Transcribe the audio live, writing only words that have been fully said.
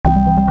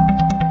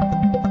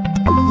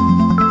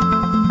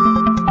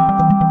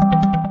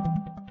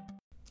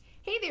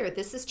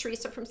This is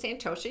Teresa from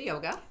Santosha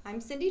Yoga. I'm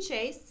Cindy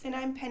Chase. And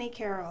I'm Penny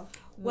Carroll.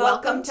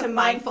 Welcome to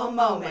Mindful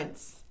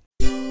Moments.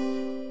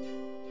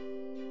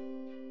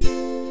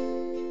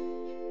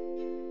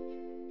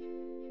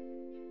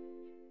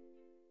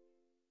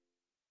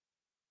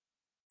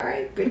 All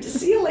right, good to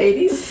see you,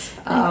 ladies.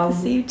 Nice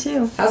to see you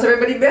too. How's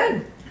everybody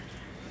been?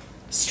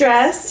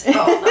 Stressed. With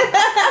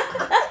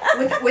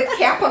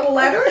capital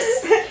letters?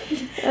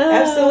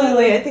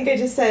 Absolutely. I think I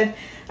just said,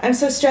 I'm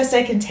so stressed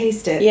I can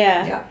taste it.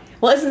 Yeah.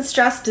 Well, isn't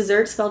stress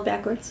dessert spelled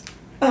backwards?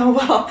 Oh,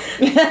 well.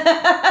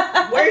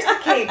 Where's the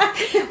cake?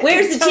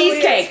 Where's the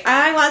cheesecake?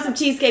 I want some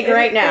cheesecake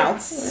right now.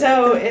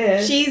 So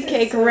is.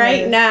 Cheesecake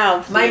right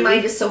now. My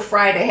mind is so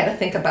fried, I had to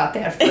think about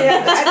that for a Yeah,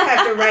 minute. I'd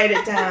have to write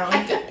it down.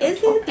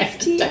 Is it?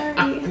 It's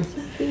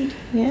T-R-E-S-F-E.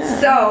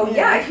 Yeah. So,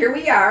 here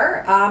we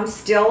are,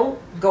 still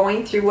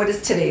going through, what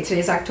is today?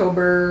 Today's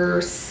October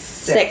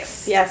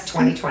 6th, yes.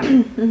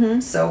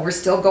 2020. So we're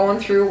still going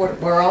through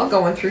what we're all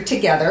going through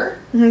together.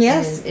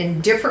 Yes.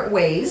 In different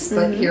ways,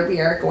 but here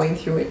we are going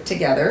through it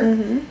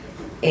together.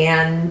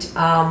 And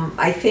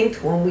I think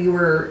when we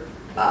were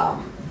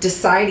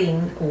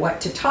deciding what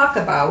to talk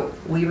about,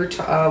 we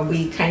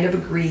kind of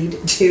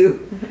agreed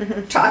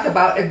to talk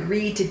about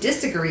agree to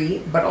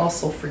disagree, but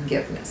also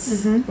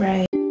forgiveness.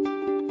 Right.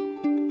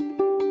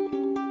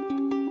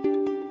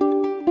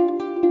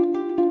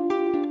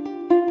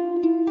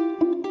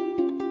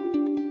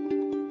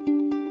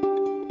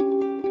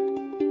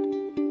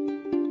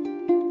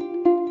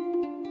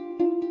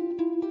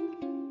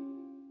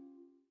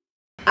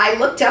 I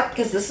looked up,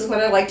 because this is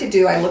what I like to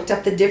do, I looked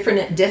up the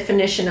different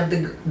definition of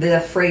the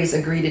phrase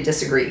agree to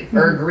disagree,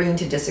 or agreeing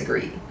to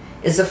disagree,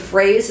 is a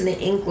phrase in the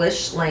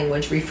English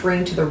language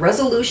referring to the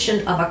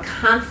resolution of a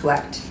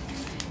conflict,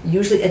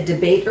 usually a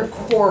debate or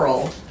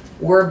quarrel,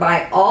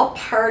 whereby all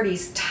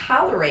parties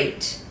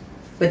tolerate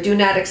but do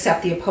not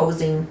accept the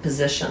opposing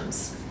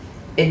positions.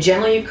 It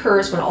generally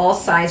occurs when all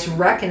sides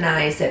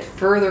recognize that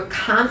further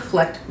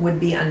conflict would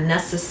be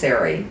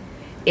unnecessary,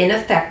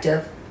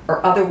 ineffective,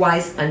 or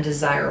otherwise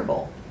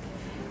undesirable.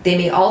 They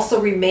may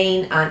also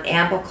remain on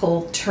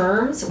amicable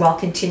terms while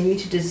continuing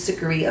to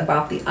disagree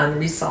about the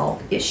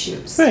unresolved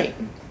issues. Right.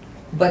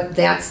 But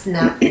that's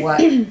not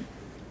what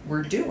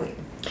we're doing.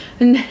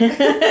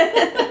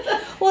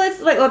 Well,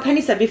 it's like what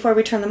Penny said before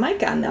we turn the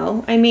mic on,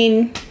 though. I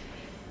mean,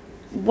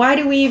 why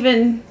do we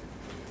even...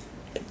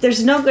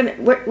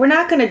 We're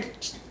not going to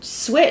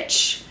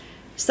switch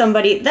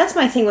somebody. That's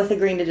my thing with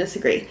agreeing to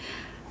disagree.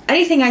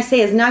 Anything I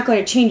say is not going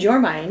to change your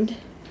mind,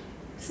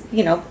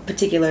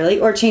 particularly,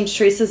 or change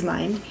Teresa's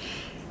mind.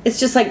 It's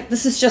just like,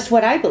 this is just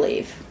what I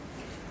believe.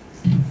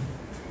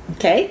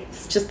 Okay?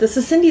 This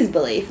is Cindy's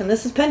belief, and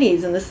this is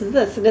Penny's, and this is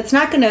this. And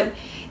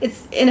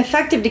it's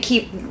ineffective to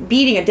keep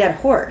beating a dead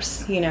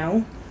horse,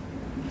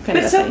 But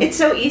it's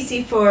so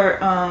easy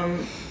for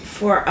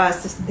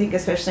us to think,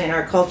 especially in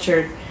our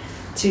culture,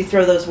 to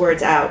throw those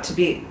words out,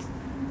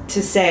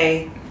 to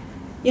say,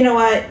 you know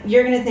what,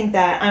 you're going to think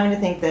that, I'm going to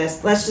think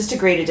this, let's just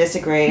agree to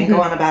disagree and go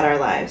on about our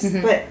lives.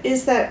 But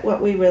is that what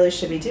we really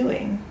should be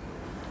doing?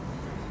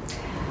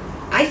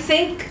 I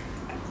think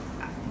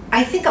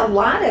a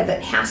lot of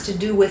it has to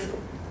do with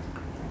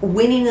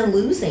winning and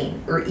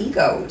losing, or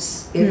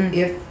egos.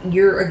 If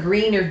you're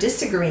agreeing or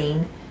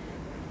disagreeing,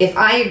 if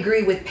I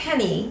agree with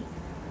Penny,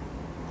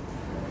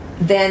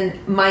 then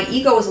my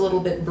ego is a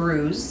little bit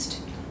bruised.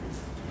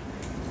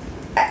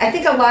 I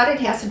think a lot of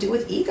it has to do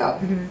with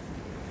ego.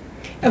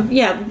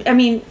 Yeah, I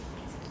mean,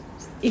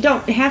 you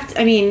don't have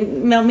to,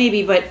 well,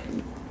 maybe, but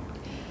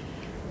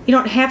you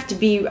don't have to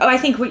be, I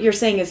think what you're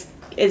saying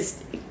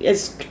is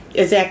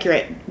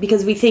accurate,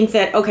 because we think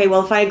that, okay,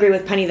 well, if I agree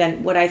with Penny,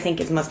 then what I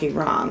think must be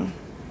wrong.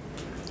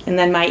 And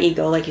then my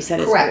ego, like you said,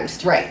 is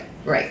bruised. Right.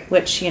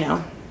 Which,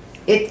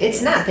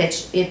 It's not.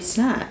 It's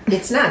not.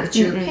 It's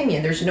your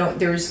opinion.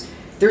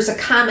 There's a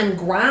common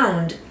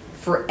ground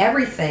for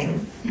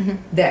everything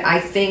that I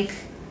think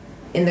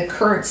in the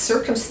current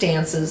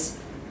circumstances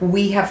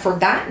we have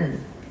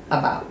forgotten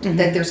about,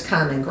 that there's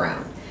common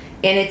ground.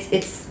 And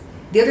it's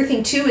the other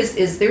thing too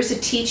is there's a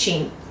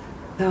teaching.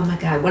 Oh my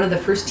God, one of the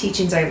first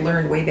teachings I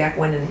learned way back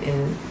when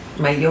in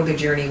my yoga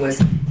journey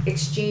was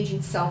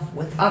exchanging self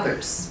with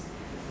others.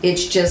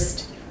 It's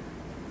just,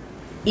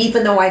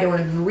 even though I don't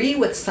agree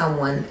with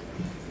someone,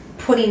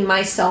 putting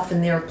myself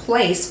in their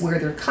place where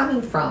they're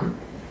coming from,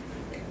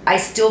 I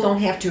still don't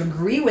have to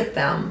agree with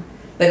them,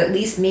 but at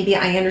least maybe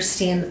I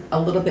understand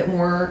a little bit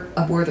more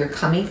of where they're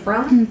coming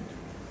from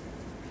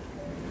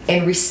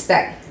and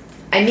respect.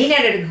 I may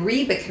not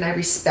agree, but can I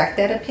respect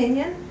that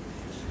opinion?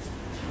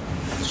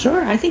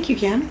 Sure, I think you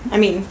can.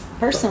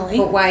 Personally.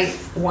 But why?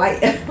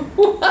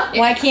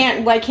 Why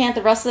can't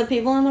the rest of the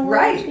people in the world,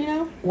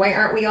 Right. Why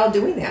aren't we all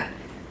doing that?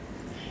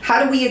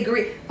 How do we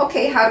agree?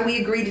 Okay, how do we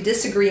agree to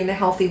disagree in a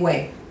healthy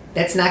way?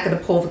 That's not going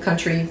to pull the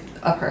country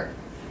apart.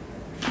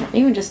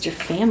 Even just your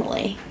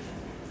family.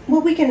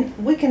 Well, we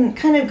can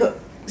kind of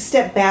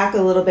step back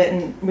a little bit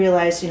and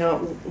realize,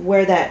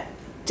 where that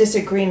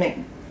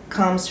disagreement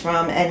comes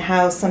from and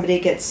how somebody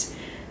gets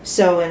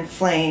so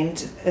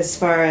inflamed as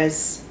far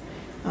as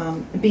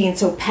being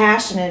so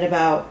passionate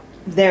about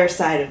their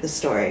side of the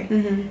story.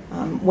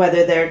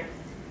 Whether they're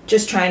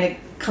just trying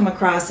to come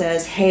across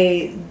as,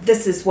 hey,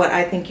 this is what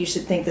I think you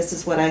should think, this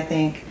is what I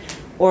think,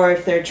 or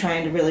if they're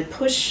trying to really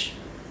push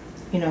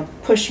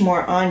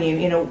more on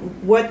you,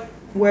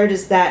 where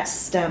does that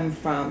stem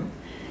from?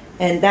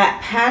 And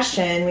that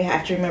passion, we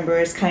have to remember,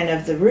 is kind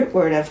of the root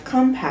word of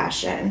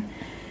compassion.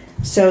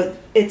 So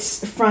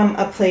it's from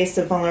a place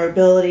of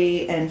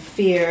vulnerability and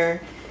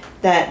fear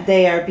that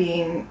they are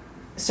being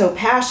so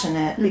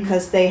passionate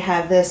because they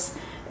have this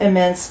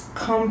immense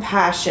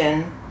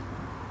compassion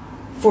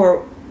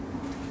for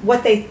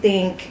what they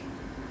think,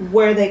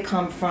 where they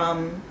come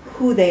from,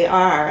 who they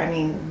are. I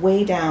mean,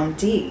 way down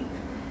deep.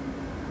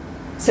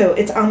 So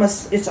it's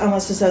almost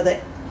as though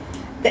that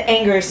the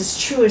anger is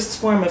this truest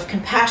form of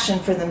compassion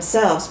for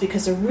themselves,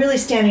 because they're really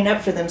standing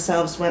up for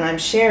themselves when I'm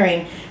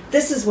sharing,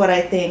 this is what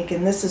I think,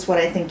 and this is what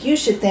I think you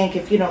should think.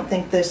 If you don't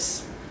think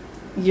this,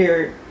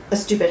 you're a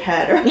stupid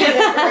head,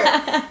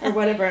 or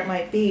whatever it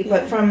might be.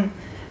 But from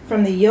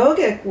the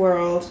yogic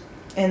world,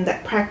 and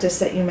that practice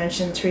that you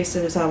mentioned,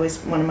 Teresa, was always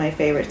one of my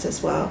favorites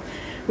as well.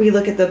 We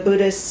look at the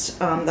Buddhist,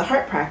 the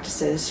heart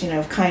practices,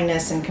 of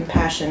kindness and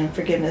compassion,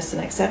 forgiveness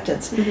and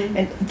acceptance.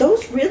 And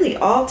those really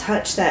all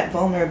touch that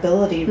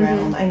vulnerability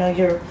realm. I know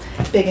you're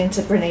big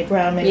into Brene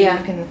Brown. Maybe you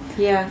can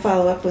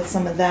follow up with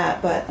some of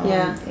that. But,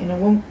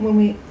 when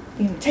we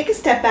take a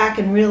step back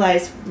and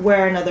realize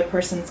where another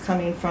person's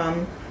coming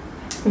from,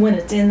 when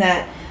it's in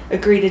that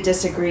agree to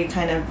disagree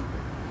kind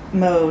of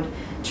mode.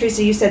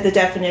 Teresa, you said the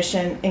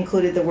definition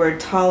included the word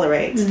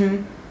tolerate.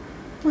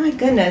 My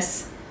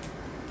goodness.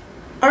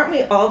 Aren't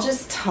we all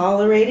just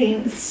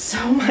tolerating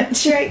so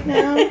much right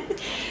now?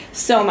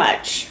 So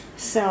much.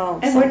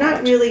 And we're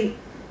not really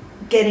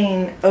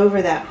getting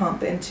over that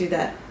hump into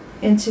that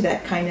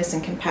kindness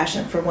and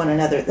compassion for one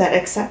another, that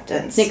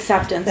acceptance.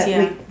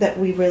 That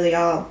we really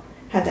all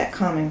have that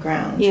common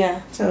ground.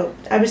 Yeah. So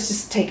I was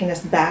just taking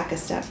us back a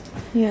step.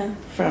 Yeah.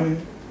 From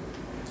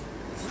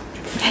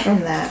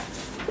that.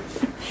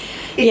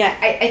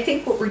 I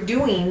think what we're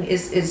doing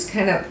is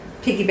kind of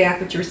piggyback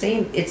what you're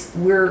saying.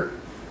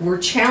 We're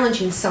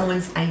challenging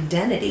someone's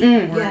identity.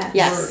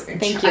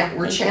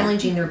 We're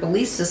challenging their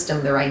belief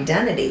system, their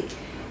identity.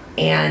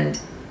 And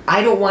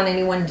I don't want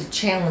anyone to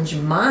challenge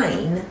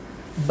mine,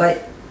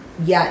 but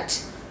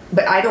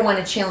I don't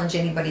want to challenge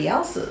anybody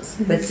else's.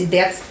 But see,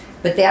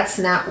 that's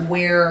not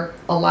where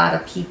a lot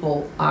of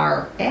people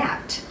are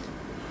at.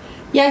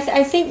 Yeah,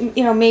 I think,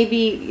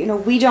 maybe,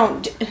 we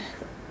don't,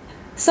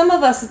 some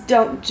of us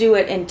don't do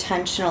it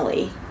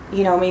intentionally.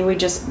 We're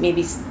just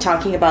maybe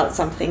talking about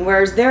something.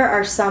 Whereas there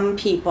are some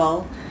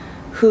people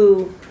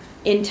who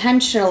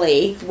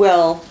intentionally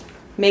will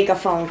make a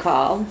phone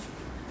call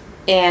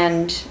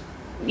and,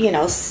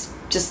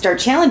 just start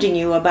challenging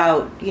you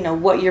about,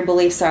 what your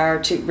beliefs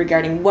are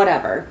regarding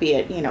whatever, be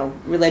it,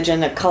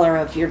 religion, the color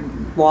of your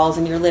walls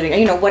in your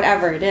living,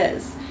 whatever it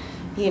is,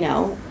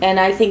 And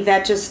I think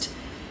that just,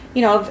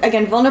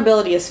 again,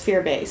 vulnerability is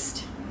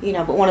fear-based,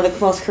 but one of the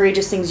most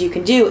courageous things you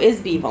can do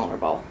is be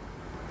vulnerable.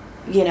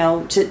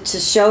 To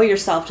show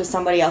yourself to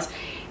somebody else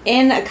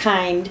in a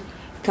kind,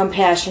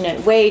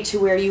 compassionate way, to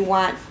where you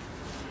want,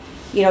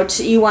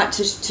 you want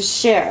to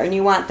share, and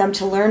you want them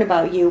to learn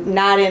about you,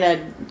 not in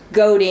a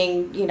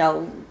goading,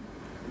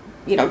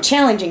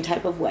 challenging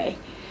type of way.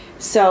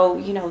 So,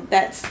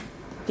 that's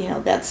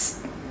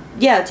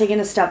taking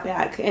a step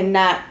back and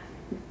not,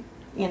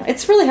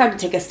 it's really hard to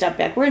take a step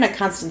back. We're in a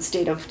constant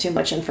state of too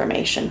much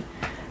information.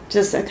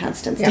 Just a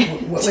constant state. Yeah,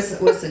 what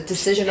was it?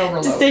 Decision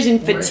overload. Decision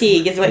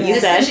fatigue is what you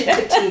said. Decision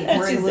fatigue.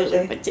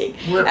 Decision fatigue.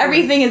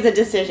 Everything is a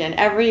decision.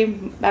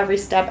 Every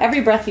step,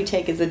 every breath you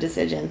take is a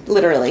decision,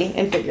 literally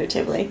and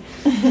figuratively.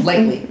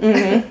 Lightly.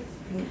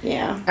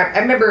 Yeah. I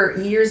remember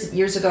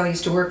years ago I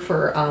used to work with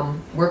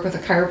a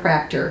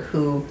chiropractor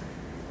who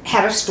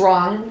had a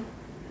strong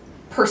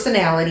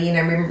personality, and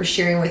I remember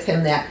sharing with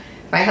him that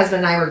my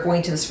husband and I were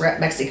going to this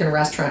Mexican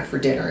restaurant for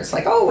dinner. It's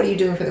like, oh, what are you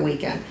doing for the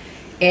weekend?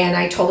 And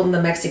I told him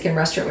the Mexican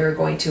restaurant we were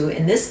going to,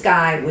 and this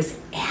guy was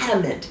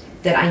adamant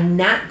that I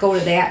not go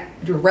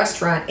to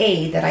restaurant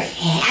A, that I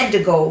had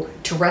to go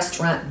to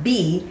restaurant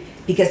B,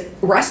 because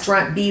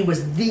restaurant B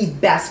was the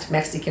best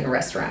Mexican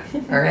restaurant.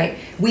 All right,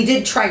 we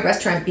did try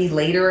restaurant B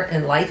later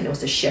in life, and it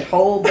was a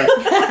shithole.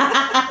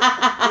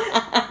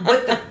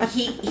 But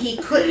he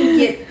couldn't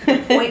get the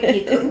point.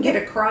 He couldn't get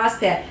across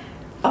that.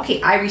 Okay,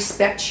 I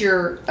respect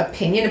your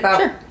opinion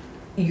about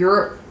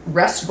your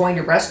going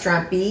to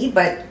restaurant B,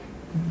 but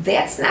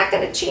that's not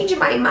going to change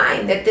my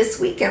mind that this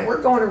weekend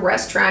we're going to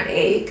restaurant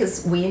A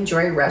because we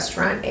enjoy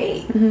restaurant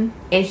A.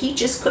 And he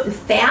just couldn't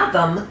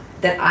fathom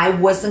that I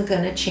wasn't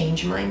going to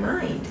change my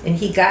mind. And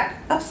he got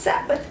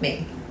upset with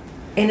me.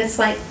 And it's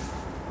like,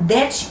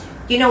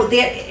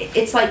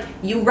 it's like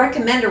you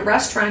recommend a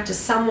restaurant to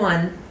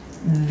someone,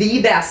 the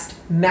best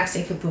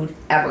Mexican food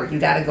ever. You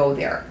got to go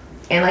there.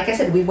 And like I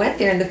said, we went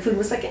there and the food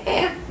was like,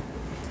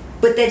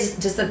 But that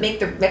doesn't make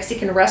the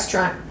Mexican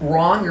restaurant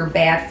wrong or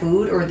bad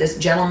food, or this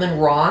gentleman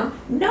wrong.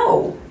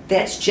 No,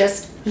 that's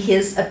just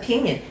his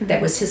opinion.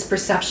 That was his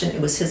perception.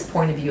 It was his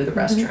point of view of the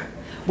restaurant.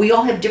 We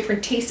all have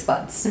different taste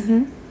buds.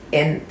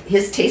 and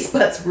his taste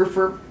buds were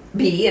for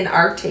B and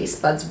our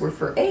taste buds were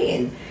for A.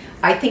 And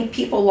I think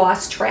people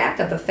lost track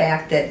of the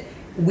fact that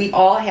we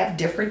all have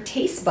different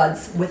taste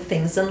buds with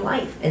things in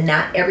life, and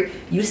not every,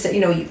 you said,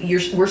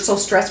 we're so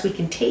stressed we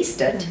can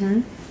taste it,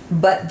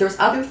 but there's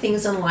other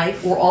things in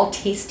life we're all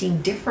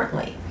tasting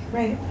differently.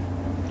 Right.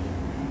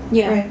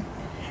 Yeah. Right.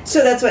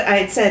 So that's what I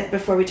had said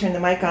before we turned the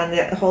mic on,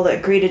 the whole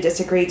agree to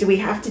disagree. Do we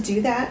have to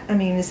do that? I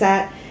mean, is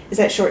that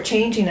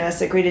shortchanging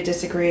us, agree to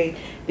disagree?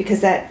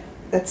 Because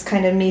that's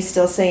kind of me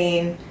still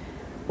saying,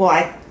 well,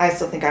 I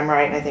still think I'm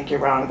right and I think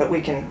you're wrong, but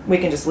we can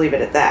just leave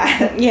it at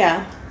that.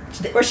 Yeah.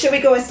 Or should we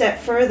go a step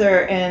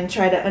further and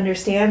try to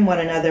understand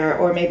one another,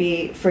 or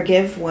maybe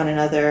forgive one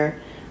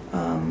another?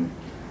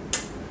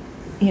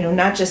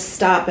 Not just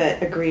stop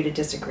at agree to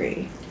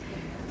disagree.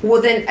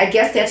 Well, then I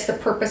guess that's the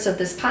purpose of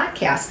this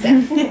podcast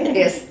then,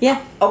 is,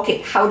 Yeah.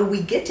 okay, how do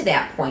we get to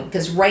that point?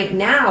 Because right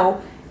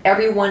now,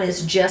 everyone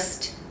is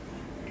just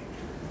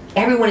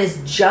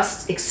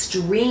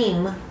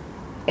extreme,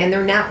 and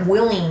they're not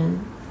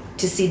willing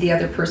to see the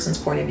other person's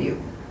point of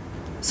view.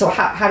 So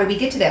how do we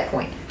get to that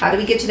point? How do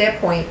we get to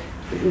that point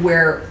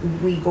where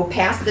we go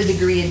past the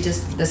degree of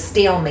just the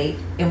stalemate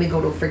and we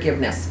go to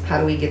forgiveness? How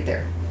do we get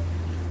there?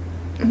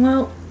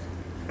 Well,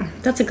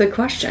 that's a good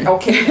question.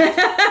 Okay.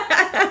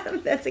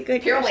 That's a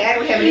good Apparently, question. I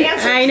don't have an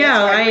answer. I know.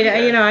 That's why we're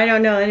here. I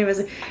don't know.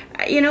 Anyways,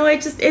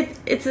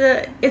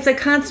 it's a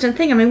constant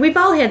thing. I mean, we've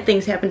all had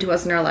things happen to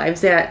us in our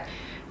lives that,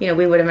 we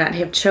would have not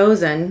have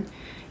chosen,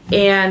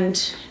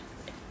 and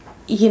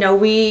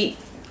we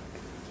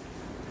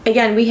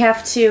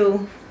have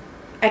to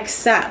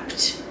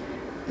accept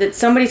that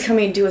somebody's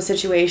coming into a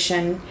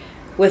situation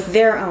with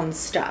their own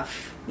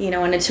stuff,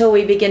 and until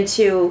we begin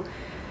to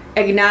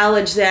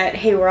acknowledge that,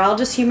 hey, we're all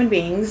just human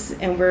beings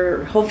and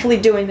we're hopefully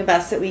doing the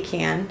best that we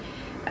can.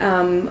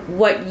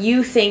 What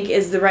you think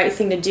is the right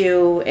thing to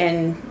do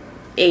in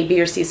A,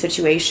 B, or C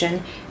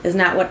situation is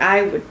not what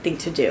I would think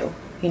to do.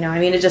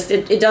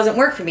 It doesn't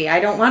work for me. I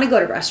don't want to go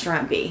to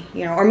restaurant B,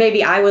 or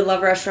maybe I would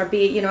love restaurant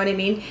B, you know what I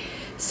mean?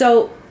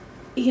 So,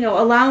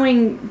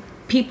 allowing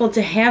people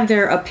to have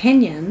their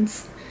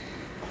opinions,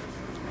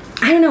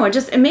 I don't know, I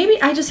just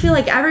feel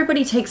like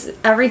everybody takes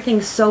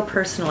everything so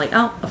personally.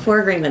 Oh,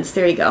 4 agreements,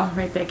 there you go,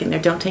 right back in there.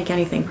 Don't take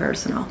anything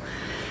personal.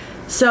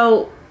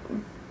 So,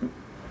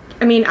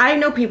 I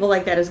know people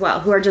like that as well,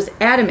 who are just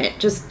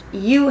adamant,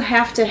 you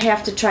have to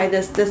try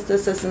this,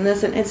 and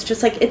this, and it's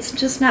just like, it's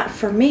just not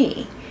for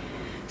me.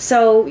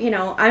 So,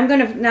 I'm going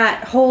to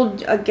not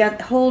hold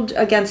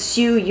against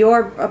you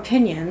your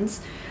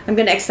opinions. I'm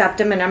going to accept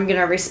them and I'm going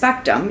to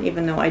respect them,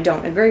 even though I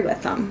don't agree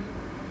with them.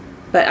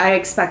 But I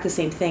expect the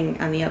same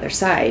thing on the other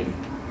side.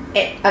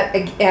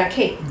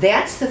 Okay,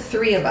 that's the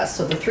 3 of us.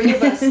 So the 3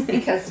 of us,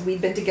 because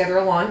we've been together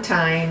a long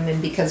time, and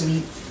because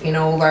we,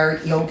 our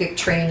yogic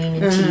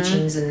training and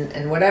teachings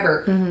and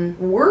whatever,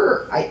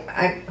 we're,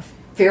 I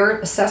fair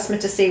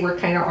assessment to say we're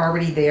kind of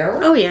already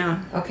there. Oh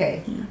yeah.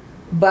 Okay. Yeah.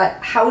 But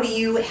how do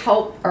you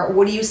help, or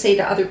what do you say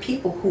to other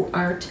people who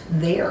aren't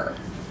there?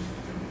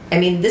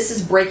 This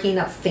is breaking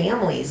up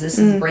families. This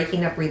is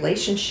breaking up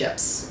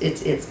relationships.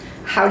 It's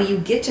how do you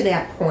get to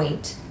that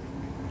point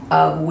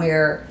of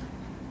where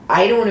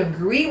I don't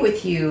agree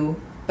with you,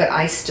 but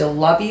I still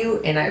love you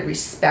and I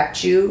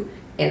respect you,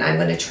 and I'm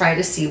going to try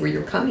to see where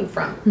you're coming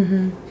from.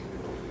 Mm-hmm.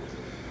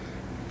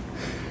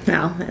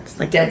 Well, that's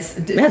the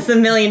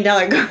 $1 million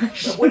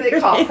question. What do they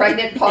call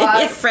pregnant pause?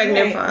 Yeah,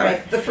 pregnant pause.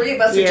 Right. The 3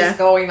 of us are just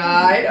going,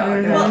 I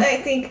don't know. Well, I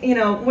think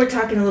we're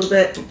talking a little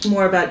bit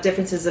more about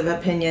differences of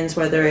opinions,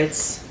 whether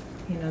it's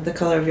the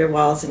color of your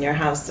walls in your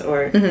house,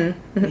 or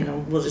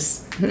we'll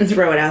just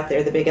throw it out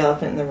there, the big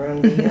elephant in the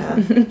room,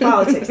 the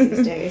politics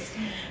these days.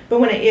 But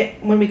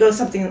when we go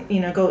something,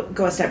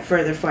 go a step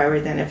further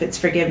forward, then if it's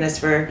forgiveness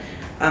for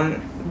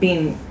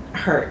being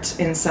hurt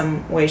in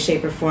some way,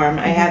 shape, or form,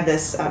 I have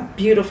this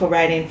beautiful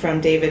writing from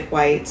David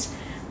White,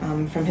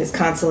 from his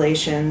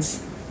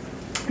Consolations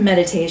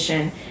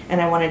meditation,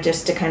 and I wanted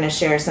just to kind of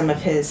share some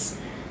of his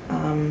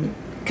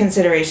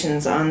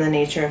considerations on the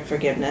nature of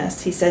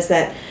forgiveness. He says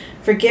that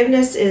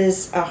forgiveness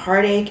is a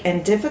heartache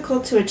and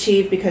difficult to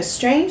achieve because,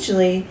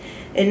 strangely,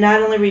 it not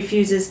only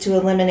refuses to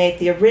eliminate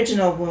the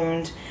original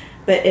wound,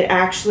 but it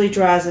actually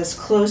draws us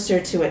closer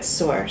to its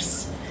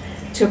source.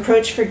 To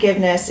approach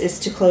forgiveness is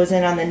to close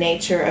in on the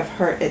nature of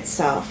hurt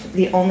itself,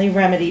 the only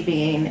remedy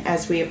being,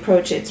 as we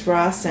approach its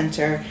raw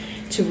center,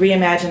 to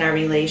reimagine our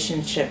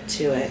relationship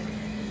to it.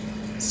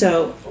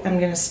 So I'm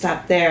going to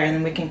stop there, and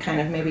then we can kind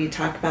of maybe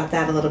talk about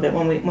that a little bit.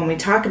 When we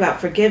talk about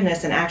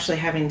forgiveness and actually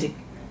having to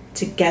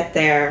get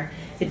there,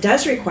 it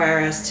does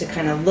require us to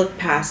kind of look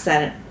past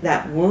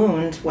that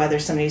wound, whether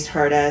somebody's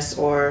hurt us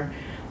or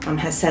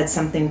has said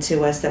something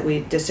to us that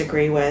we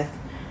disagree with.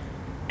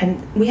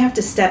 And we have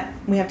to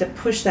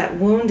push that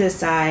wound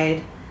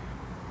aside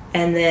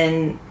and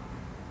then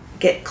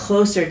get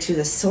closer to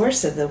the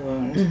source of the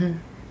wound. Mm-hmm.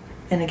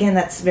 And again,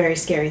 that's a very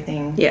scary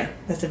thing. Yeah.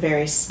 That's a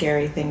very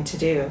scary thing to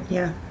do.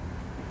 Yeah.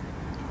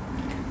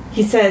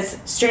 He says,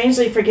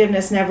 strangely,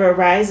 forgiveness never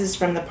arises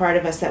from the part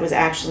of us that was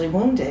actually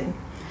wounded.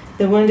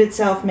 The wounded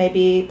self may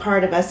be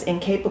part of us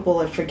incapable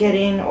of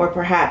forgetting, or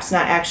perhaps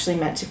not actually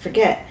meant to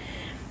forget,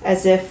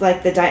 as if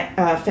like the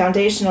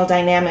foundational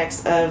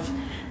dynamics of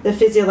the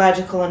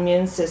physiological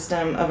immune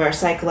system of our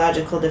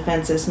psychological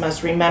defenses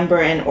must remember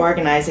and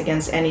organize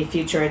against any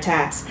future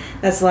attacks.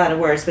 That's a lot of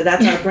words, but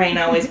that's our brain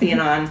always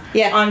being on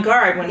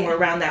guard when we're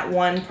around that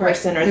one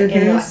person or in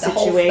those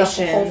situations.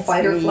 The whole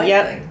fight or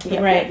flight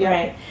thing.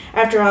 Right.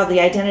 After all, the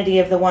identity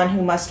of the one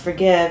who must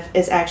forgive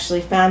is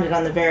actually founded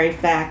on the very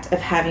fact of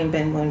having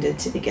been wounded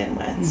to begin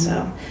with. Mm-hmm.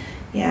 So,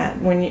 yeah,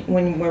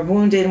 when we're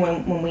wounded,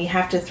 when we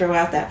have to throw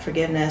out that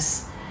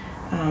forgiveness,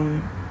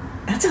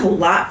 that's a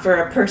lot for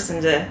a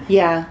person to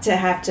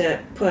have to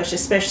push,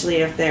 especially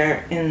if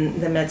they're in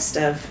the midst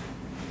of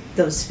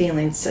those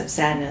feelings of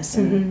sadness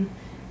and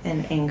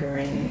anger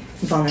and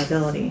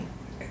vulnerability.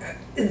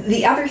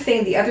 The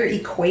other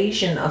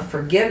equation of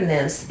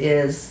forgiveness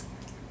is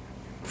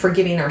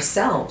forgiving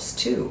ourselves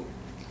too.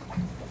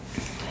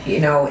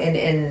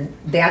 And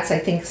that's, I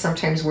think,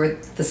 sometimes where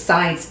the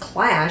sides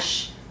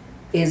clash,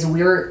 is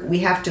we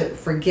have to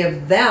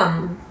forgive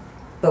them,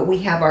 but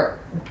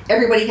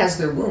everybody has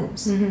their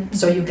wounds. Mm-hmm.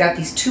 So you've got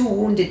these two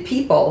wounded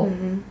people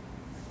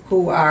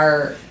who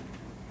are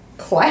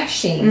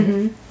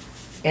clashing,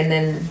 and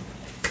then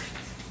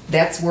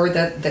that's where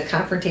the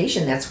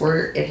confrontation, that's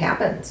where it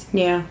happens.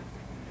 Yeah.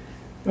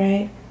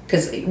 Right.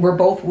 Because we're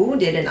both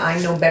wounded, and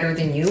I'm no better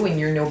than you, and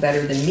you're no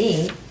better than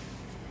me.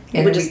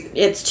 And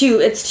it's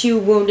two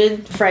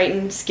wounded,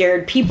 frightened,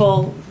 scared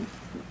people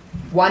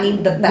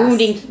wanting the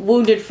best.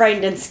 Wounded,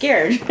 frightened, and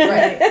scared.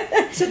 Right.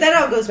 So that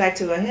all goes back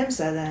to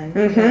ahimsa then.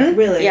 Mm-hmm.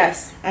 Really.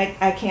 Yes.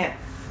 I can't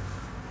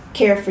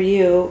care for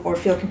you or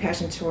feel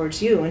compassion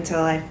towards you until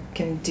I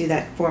can do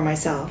that for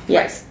myself.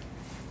 Yes.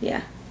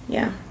 Right.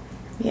 Yeah.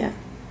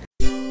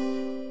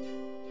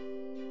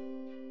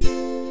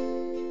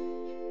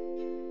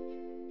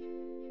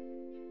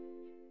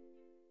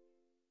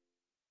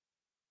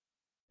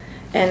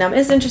 And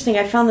it's interesting.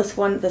 I found this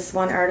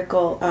one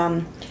article.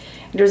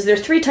 There's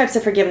 3 types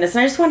of forgiveness,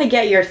 and I just want to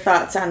get your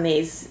thoughts on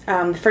these.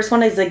 The first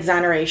one is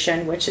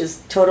exoneration, which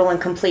is total and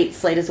complete,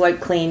 slate is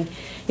wiped clean.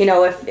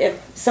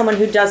 If someone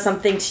who does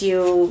something to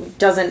you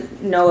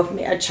doesn't know, if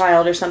a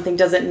child or something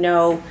doesn't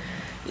know,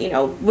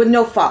 with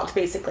no fault,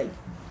 basically.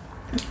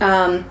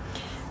 The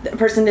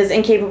person is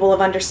incapable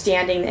of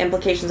understanding the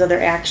implications of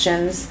their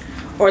actions,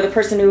 or the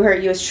person who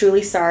hurt you is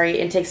truly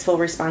sorry and takes full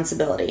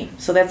responsibility.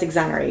 So that's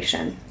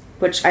exoneration,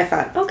 which I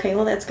thought, okay,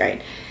 well, that's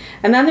great.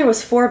 And then there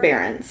was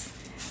forbearance,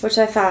 which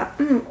I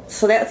thought,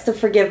 so that's the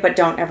forgive but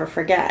don't ever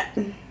forget.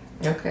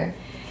 Okay.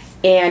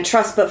 And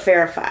trust but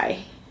verify.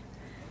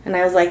 And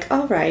I was like,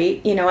 all right,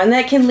 and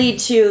that can lead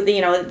to,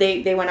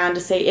 they went on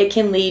to say it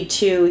can lead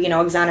to,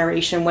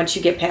 exoneration once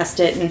you get past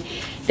it and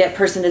that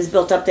person has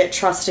built up that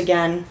trust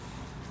again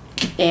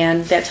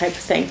and that type of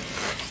thing.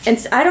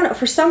 And I don't know,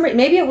 for some reason,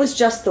 maybe it was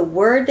just the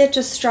word that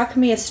just struck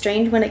me as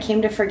strange when it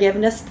came to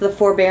forgiveness, the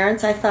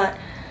forbearance. I thought,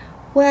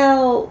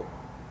 well,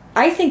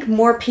 I think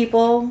more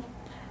people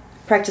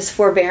practice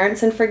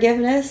forbearance and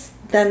forgiveness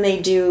than they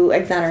do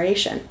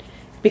exoneration,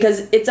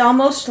 because it's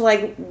almost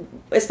like,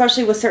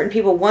 especially with certain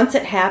people, once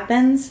it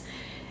happens,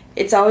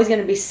 it's always going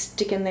to be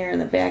sticking there in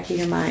the back of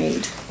your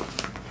mind.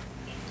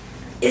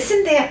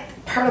 Isn't that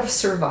part of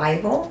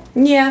survival?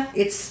 Yeah.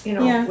 It's,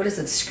 what is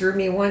it? Screw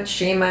me once,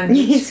 shame on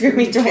me. Screw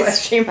me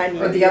twice, shame on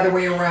you. Or the other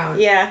way around.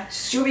 Yeah.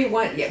 Screw me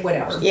once,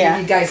 whatever. Yeah.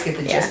 You guys get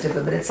the gist of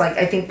it. But it's like,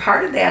 I think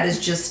part of that is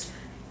just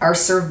our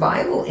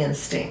survival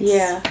instincts.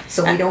 Yeah.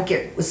 So we don't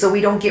get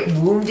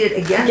wounded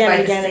again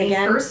by the same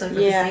person for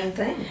the same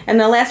thing. And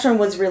the last one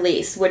was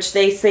release, which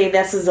they say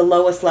this is the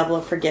lowest level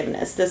of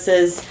forgiveness.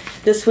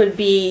 This would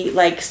be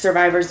like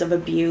survivors of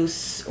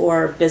abuse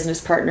or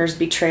business partners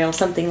betrayal,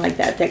 something like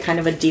that kind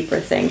of a deeper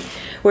thing.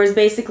 Whereas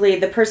basically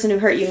the person who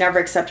hurt you never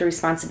accepted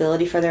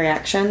responsibility for their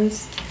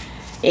actions.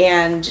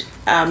 And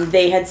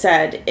they had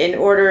said, in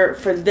order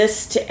for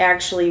this to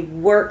actually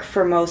work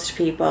for most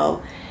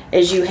people,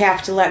 is you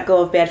have to let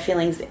go of bad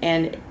feelings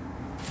and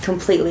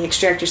completely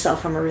extract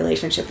yourself from a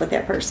relationship with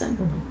that person.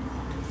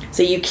 Mm-hmm.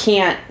 So you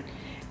can't,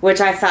 which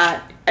I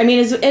thought,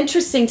 it's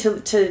interesting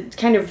to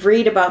kind of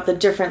read about the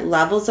different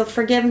levels of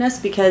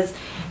forgiveness, because,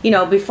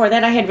 before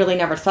that I had really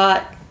never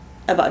thought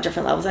about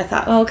different levels. I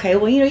thought, oh, okay,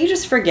 well, you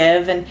just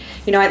forgive. And,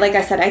 like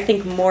I said, I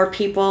think more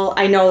people,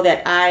 I know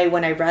that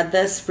when I read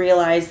this,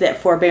 realized that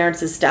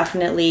forbearance is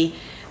definitely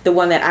the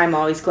one that I'm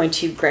always going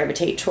to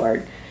gravitate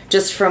toward.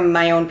 Just from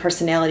my own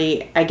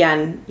personality,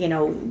 again,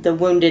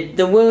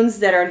 the wounds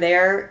that are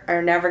there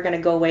are never going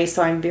to go away,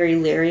 so I'm very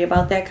leery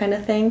about that kind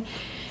of thing.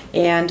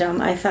 And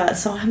I thought,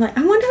 so I'm like,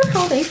 I wonder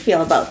how they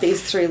feel about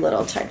these 3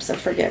 little types of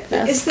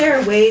forgiveness. Is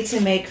there a way to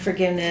make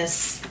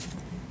forgiveness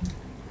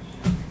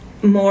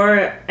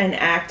more an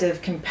act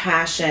of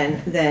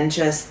compassion than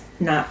just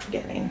not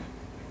forgetting?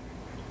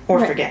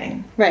 Or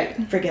forgetting. Right.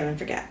 Forgive and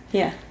forget.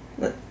 Yeah.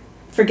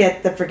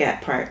 Forget the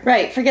forget part.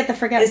 Right, forget the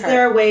forget part. Is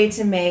there a way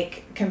to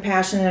make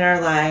compassion in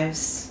our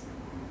lives,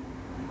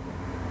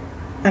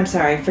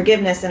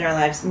 forgiveness in our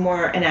lives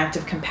more an act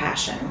of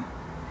compassion?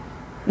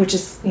 Which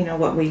is,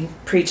 what we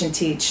preach and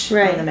teach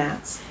on the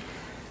mats.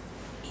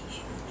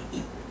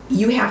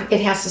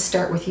 it has to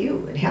start with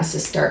you. It has to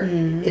start,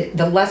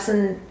 the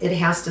lesson, it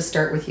has to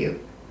start with you.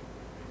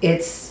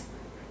 It's,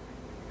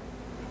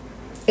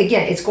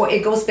 again,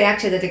 it goes back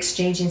to that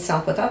exchanging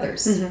self with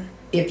others.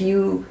 If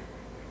you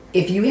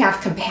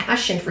have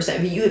compassion for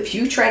something, if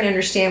you try to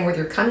understand where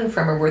they're coming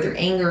from, or where their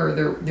anger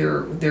or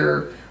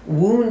their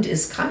wound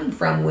is coming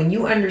from, when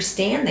you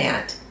understand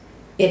that,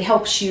 it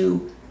helps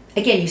you.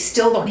 Again, you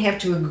still don't have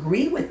to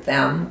agree with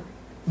them,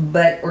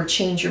 or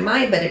change your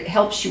mind, but it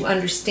helps you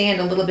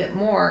understand a little bit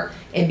more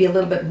and be a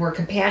little bit more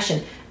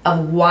compassionate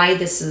of why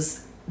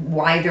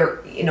they're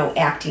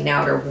acting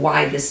out, or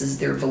why this is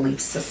their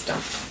belief system.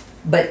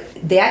 But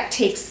that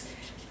takes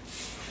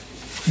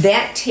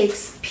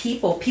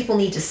people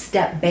need to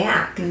step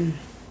back and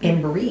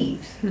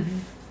breathe.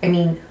 I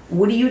mean,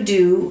 what do you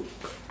do?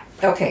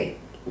 Okay,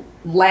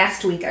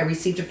 last week I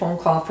received a phone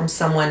call from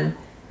someone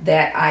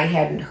that I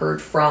hadn't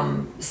heard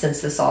from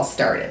since this all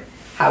started.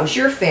 How's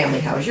your family?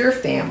 How's your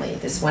family?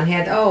 This one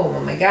had, oh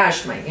my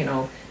gosh,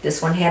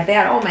 this one had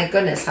that. Oh my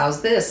goodness,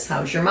 how's this?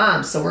 How's your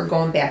mom? So we're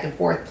going back and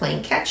forth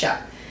playing catch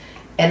up.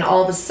 And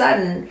all of a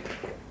sudden,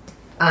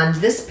 on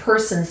this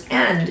person's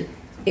end,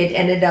 it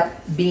ended up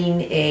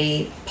being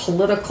a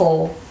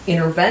political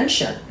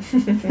intervention.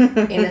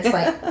 And it's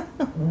like,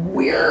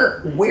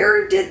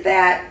 where did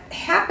that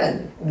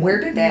happen? Where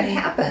did that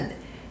happen?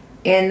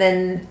 And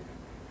then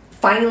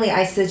finally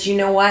I said, you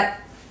know what?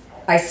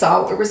 I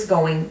saw where it was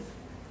going.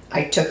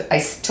 I took a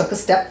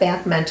step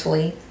back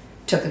mentally,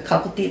 took a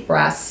couple deep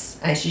breaths.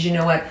 I said, you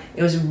know what?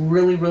 It was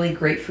really, really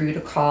great for you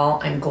to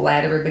call. I'm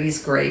glad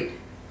everybody's great.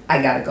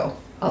 I gotta go.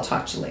 I'll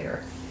talk to you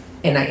later.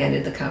 And I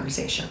ended the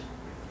conversation.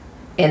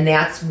 And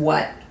that's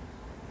what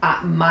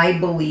my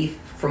belief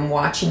from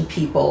watching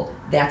people,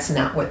 that's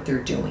not what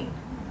they're doing.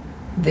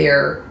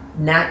 They're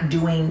not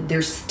doing,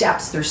 there's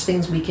steps, there's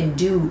things we can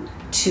do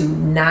to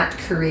not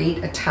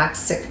create a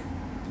toxic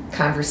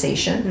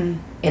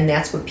conversation. And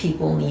that's what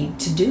people need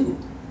to do,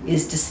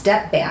 is to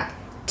step back,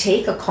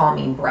 take a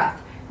calming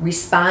breath,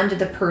 respond to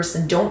the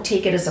person. Don't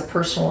take it as a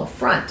personal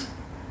affront.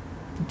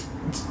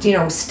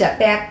 Step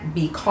back,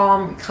 be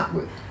calm,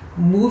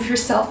 move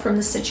yourself from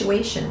the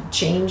situation.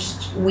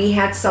 We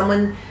had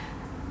someone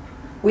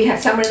in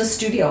the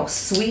studio,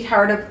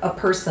 sweetheart of a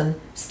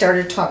person,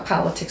 started to talk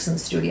politics in the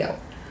studio.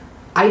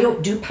 I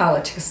don't do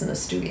politics in the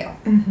studio,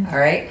 all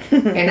right?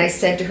 And I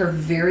said to her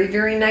very,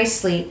 very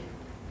nicely,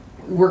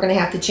 we're going to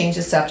have to change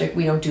the subject.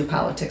 We don't do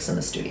politics in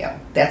the studio.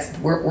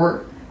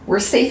 We're a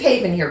safe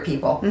haven here,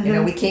 people.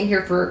 We came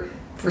here for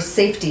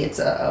safety.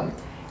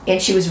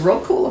 And she was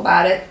real cool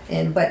about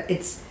it. But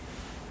it's,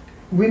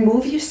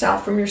 remove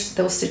yourself from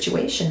those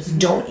situations.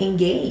 Don't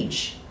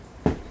engage.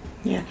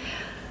 Yeah,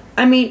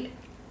 I mean,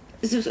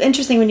 it was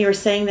interesting when you were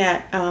saying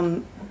that.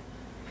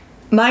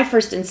 My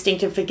first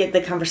instinct, if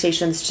the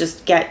conversations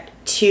just get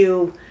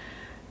too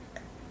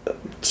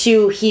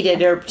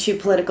heated or too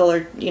political,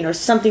 or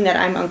something that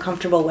I'm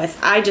uncomfortable with,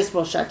 I just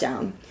will shut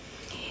down,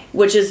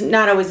 which is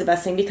not always the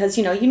best thing, because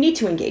you need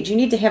to engage, you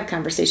need to have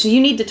conversations,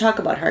 you need to talk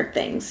about hard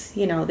things,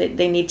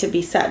 they need to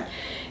be said.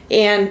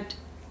 And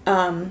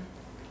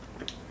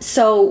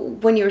so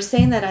when you were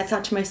saying that, I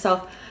thought to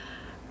myself,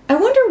 I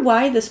wonder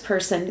why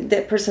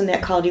that person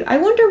that called you, I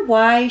wonder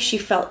why she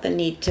felt the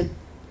need to.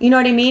 You know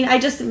what I mean? I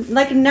just,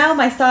 now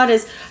my thought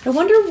is, I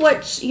wonder what,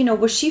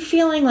 was she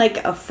feeling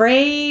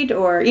afraid,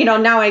 or,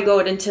 now I go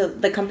into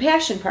the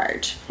compassion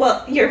part.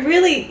 Well, you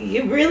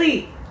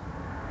really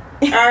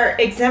are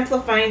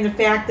exemplifying the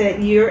fact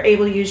that you're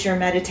able to use your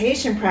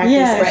meditation practice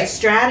as a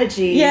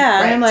strategy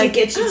to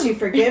get you to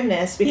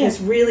forgiveness,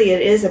 because really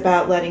it is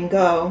about letting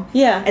go.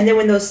 Yeah. And then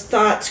when those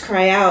thoughts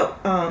cry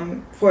out,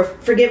 for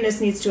forgiveness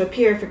needs to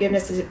appear,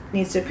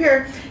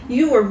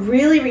 you were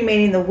really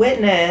remaining the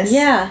witness,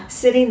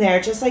 sitting there,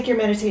 just like your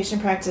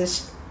meditation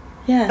practice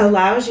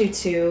allows you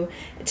to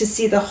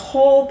see the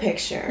whole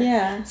picture.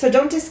 Yeah. So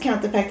don't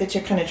discount the fact that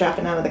you're kind of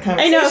dropping out of the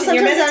conversation. I know, sometimes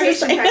your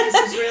meditation practice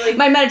is really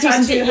my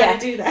meditation how to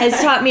do that. Has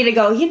taught me to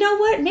go, you know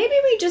what, maybe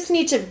we just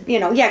need to,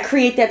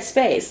 create that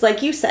space.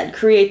 Like you said,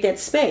 create that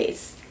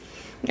space.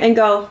 And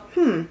go,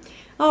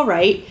 all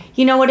right,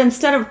 you know what,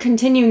 instead of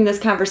continuing this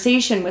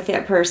conversation with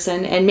that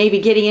person and maybe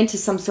getting into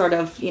some sort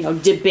of,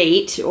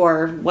 debate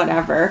or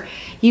whatever,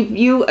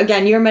 you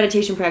again, your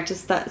meditation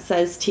practice that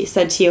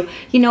said to you,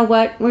 you know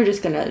what, we're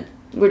just gonna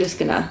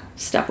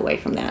step away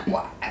from that.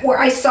 Where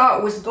I saw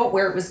it was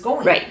where it was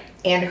going. Right.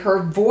 And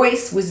her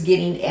voice was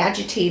getting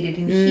agitated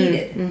and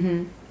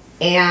heated.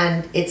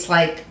 And it's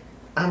like,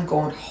 I'm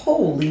going,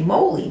 holy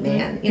moly,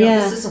 man.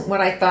 This isn't what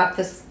I thought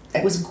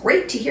it was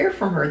great to hear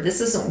from her.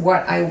 This isn't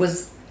what I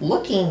was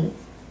looking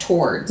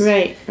towards.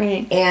 Right.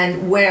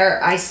 And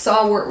where I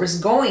saw where it was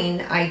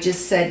going, I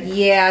just said,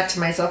 to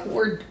myself,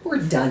 we're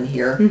done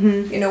here.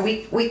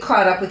 We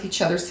caught up with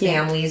each other's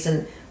families,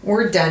 and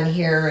we're done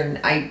here. And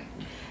I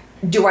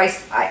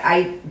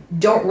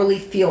don't really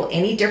feel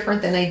any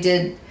different than I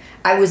did.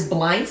 I was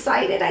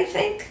blindsided, I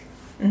think.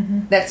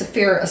 That's a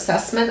fair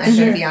assessment. I'm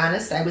going to be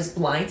honest. I was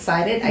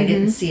blindsided. I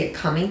didn't see it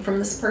coming from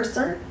this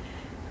person.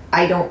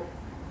 I don't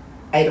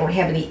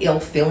have any ill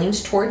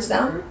feelings towards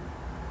them.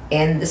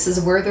 and this is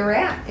where they're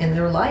at in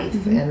their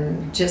life,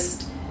 and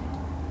just.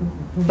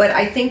 But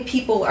I think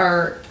people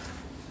are,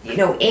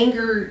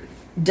 anger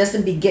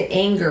doesn't beget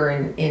anger,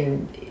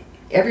 and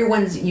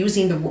everyone's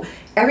using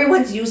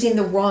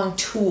the wrong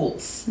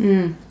tools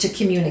to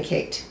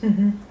communicate.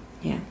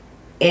 Yeah.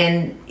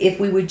 And if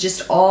we would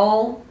just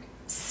all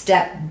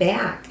step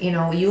back,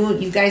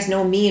 you guys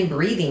know me and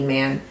breathing,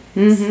 man.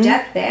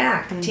 Step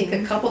back, take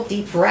a couple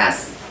deep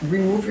breaths,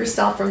 remove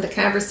yourself from the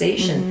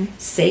conversation,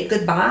 say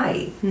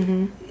goodbye,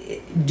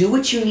 do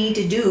what you need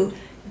to do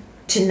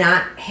to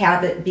not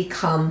have it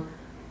become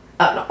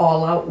an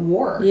all-out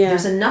war. Yeah.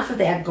 There's enough of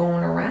that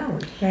going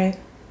around. Right.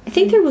 I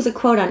think there was a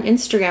quote on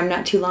Instagram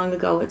not too long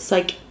ago. It's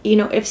like,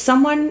 if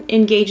someone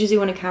engages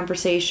you in a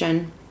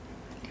conversation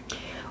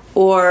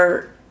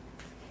or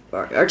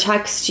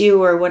texts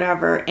you or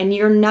whatever, and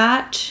you're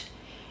not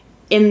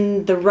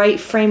in the right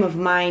frame of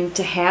mind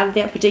to have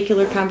that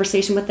particular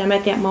conversation with them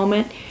at that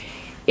moment,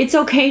 it's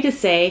okay to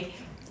say,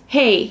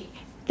 hey,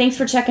 thanks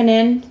for checking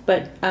in,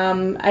 but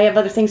I have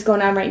other things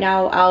going on right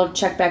now. I'll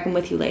check back in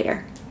with you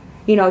later.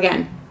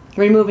 Again,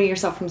 removing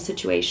yourself from the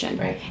situation.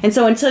 Right. And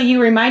so until you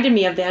reminded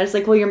me of that, it's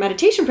like, well, your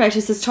meditation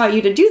practice has taught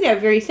you to do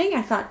that very thing.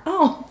 I thought,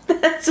 oh,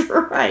 that's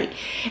right.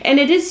 And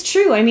it is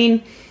true. I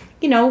mean,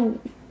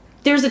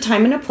 there's a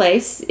time and a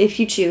place if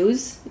you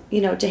choose,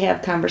 to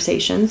have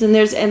conversations.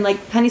 And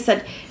like Penny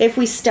said, if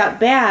we step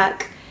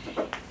back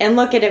and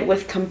look at it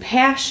with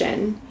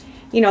compassion,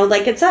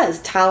 like it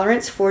says,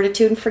 tolerance,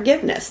 fortitude, and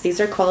forgiveness. These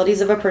are qualities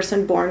of a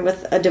person born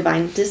with a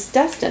divine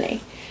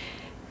destiny.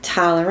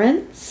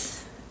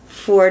 Tolerance,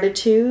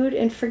 fortitude,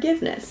 and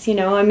forgiveness.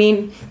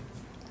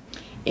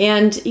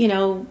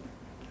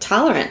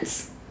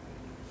 Tolerance,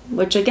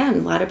 which again,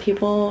 a lot of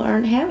people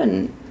aren't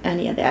having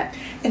any of that.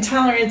 And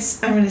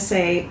tolerance, I'm going to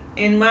say,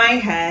 in my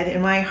head,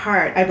 in my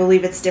heart, I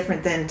believe it's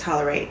different than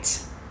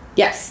tolerate.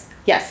 Yes,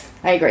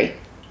 I agree.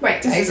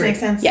 Right. Does this make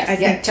sense? Yes. I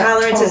think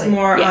tolerance totally. is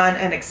more on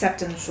an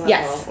acceptance level,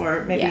 Yes.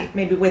 or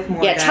maybe with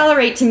more. Yeah, of that.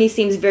 tolerate to me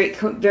seems very,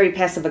 very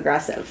passive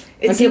aggressive.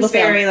 It seems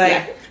very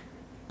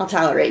I'll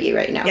tolerate you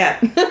right now. Yeah,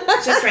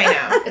 just right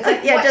now. It's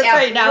like, Yeah, just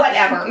right now.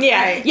 Whatever.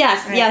 Yeah. Right.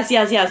 Yes. Right. Yes.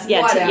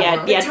 Yeah.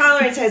 Whatever. Yeah.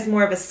 Tolerance has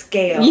more of a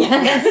scale.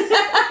 Yes.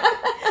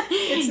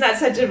 It's not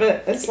such of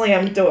a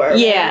slam door.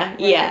 Yeah.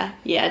 Right?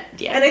 Yeah.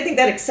 And I think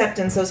that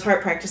acceptance, those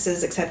heart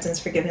practices, acceptance,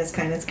 forgiveness,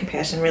 kindness,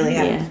 compassion, really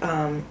have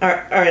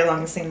are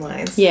along the same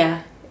lines.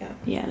 Yeah.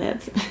 Yeah.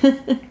 That's.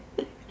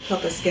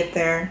 Help us get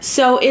there.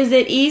 So, is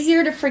it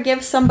easier to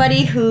forgive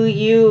somebody who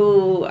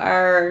you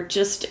are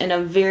just in a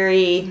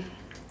very,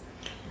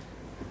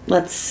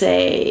 let's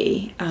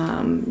say,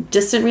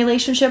 distant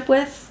relationship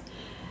with,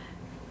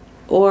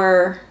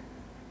 or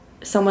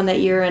someone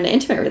that you're in an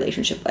intimate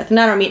relationship with? And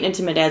I don't mean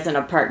intimate as in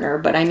a partner,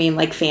 but I mean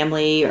like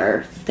family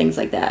or things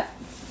like that.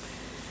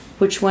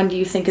 Which one do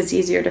you think is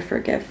easier to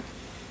forgive?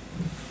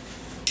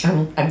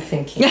 I'm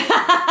thinking.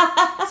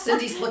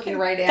 Cindy's looking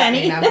right at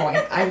me, and I'm going.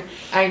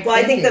 I'm Well,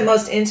 I think the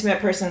most intimate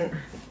person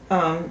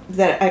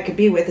that I could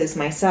be with is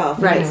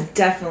myself. Right. And it's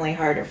definitely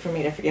harder for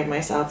me to forgive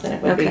myself than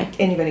it would Okay. be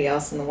anybody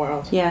else in the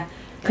world. Yeah.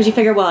 Because you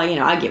figure, well,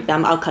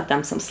 I'll cut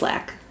them some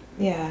slack.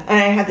 Yeah. And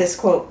I had this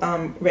quote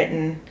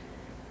written,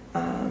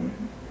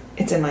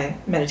 it's in my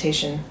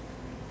meditation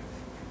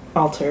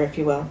altar, if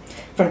you will,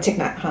 from Thich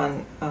Nhat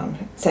Hanh.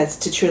 It says,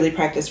 to truly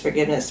practice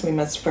forgiveness, we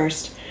must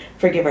first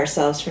forgive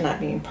ourselves for not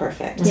being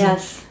perfect.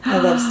 Yes. I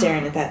love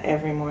staring at that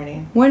every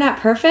morning. We're not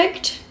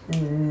perfect.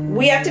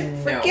 We have to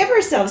forgive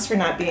ourselves for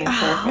not being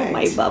perfect. Oh,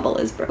 my bubble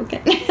is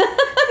broken.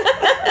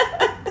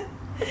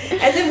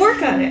 And then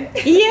work on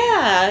it.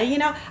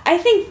 Yeah, I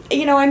think,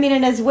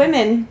 and as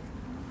women,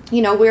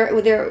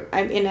 we're there,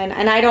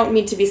 and I don't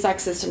mean to be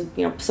sexist,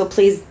 and, so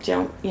please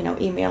don't,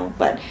 email,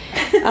 but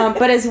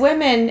as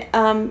women,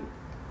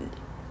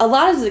 a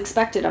lot is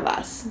expected of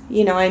us.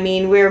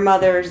 We're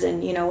mothers,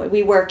 and,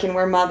 we work and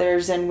we're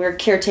mothers, and we're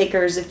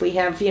caretakers if we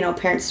have,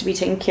 parents to be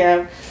taken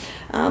care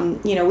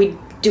of. We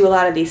do a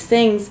lot of these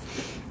things,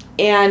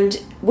 and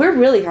we're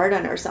really hard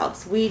on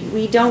ourselves.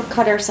 We don't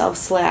cut ourselves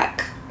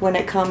slack when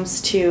it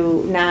comes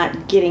to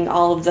not getting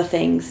all of the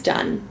things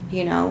done,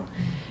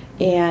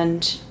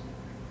 and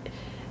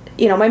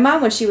my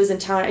mom, when she was in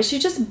town,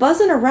 she's just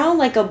buzzing around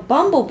like a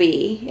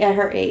bumblebee at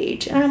her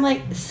age. And I'm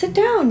like, sit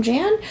down,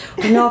 Jan.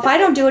 No, if I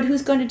don't do it,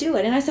 who's going to do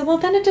it? And I said, well,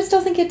 then it just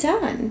doesn't get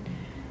done.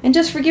 And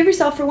just forgive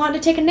yourself for wanting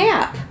to take a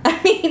nap.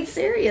 I mean,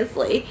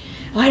 seriously.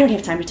 Oh, I don't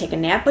have time to take a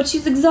nap, but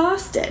she's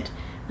exhausted.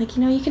 Like,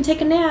 you can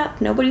take a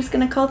nap. Nobody's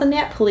going to call the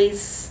nap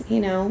police,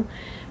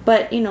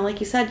 But, like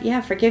you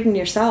said, forgiving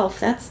yourself,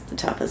 that's the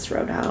toughest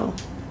road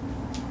out.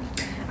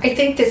 I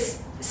think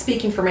this,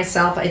 speaking for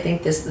myself, I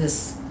think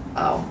this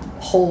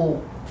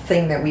whole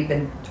thing that we've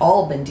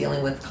all been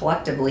dealing with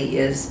collectively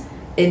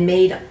it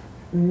made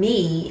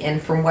me,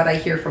 and from what I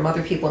hear from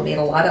other people, it made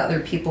a lot of other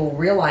people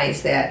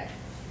realize that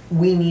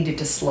we needed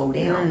to slow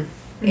down,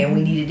 and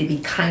we needed to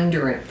be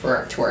kinder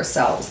to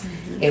ourselves,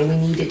 and we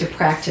needed to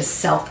practice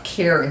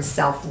self-care and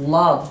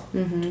self-love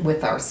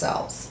with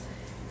ourselves.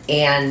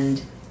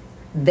 And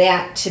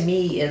that to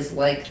me is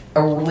like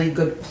a really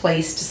good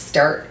place to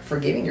start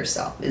forgiving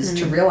yourself, is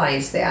to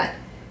realize that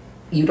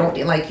you don't,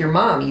 like your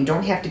mom, you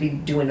don't have to be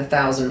doing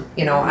 1,000,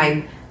 you know,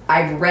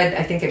 I've read,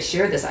 I think I've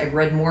shared this, I've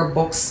read more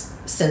books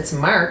since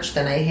March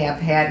than I have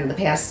had in the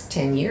past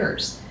 10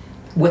 years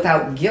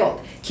without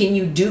guilt. Can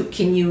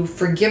you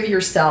forgive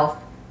yourself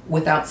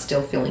without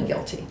still feeling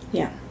guilty?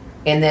 Yeah.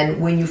 And then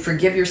when you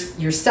forgive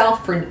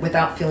yourself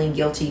without feeling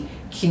guilty,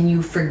 can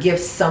you forgive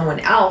someone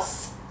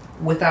else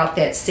without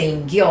that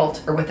same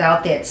guilt or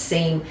without that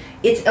same,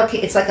 it's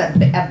like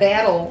a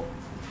battle.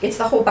 It's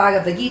the whole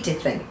Bhagavad Gita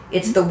thing.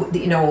 It's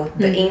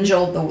the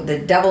angel, the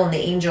devil and the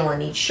angel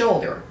on each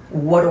shoulder.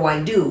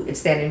 What do?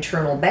 It's that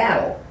internal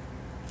battle.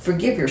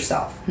 Forgive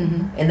yourself.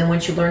 And then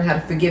once you learn how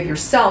to forgive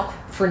yourself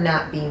for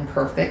not being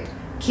perfect,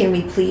 can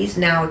we please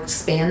now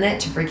expand that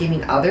to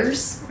forgiving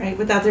others? Right,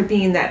 without there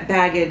being that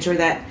baggage or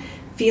that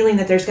feeling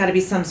that there's got to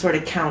be some sort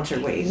of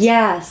counterweight.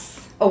 Yes.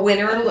 A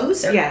winner and a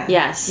loser. Yeah.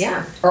 Yes.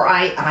 Yeah. Or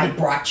I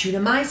brought you to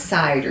my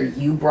side, or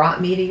you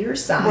brought me to your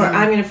side. Or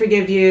I'm going to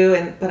forgive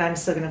you, but I'm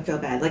still going to feel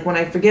bad. Like when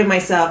I forgive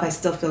myself, I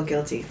still feel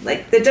guilty.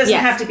 Like it doesn't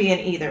have to be an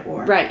either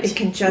or. Right. It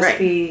can just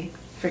be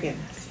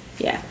forgiveness.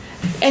 Yeah.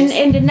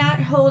 And to not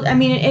hold, I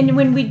mean, and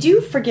when we do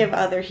forgive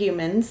other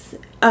humans,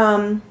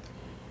 not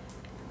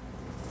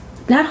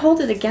hold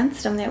it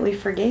against them that we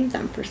forgave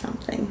them for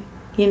something.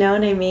 You know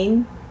what I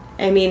mean?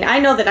 I mean, I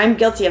know that I'm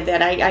guilty of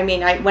that.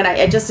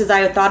 Just as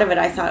I thought of it,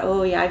 I thought,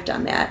 oh yeah, I've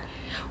done that.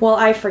 Well,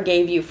 I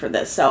forgave you for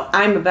this, so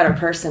I'm a better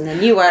person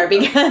than you are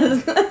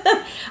because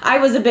I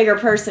was a bigger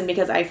person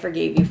because I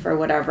forgave you for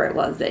whatever it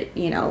was that,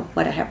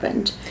 what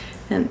happened.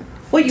 And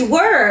well, you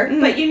were,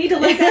 but you need to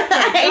let that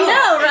go. I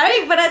know,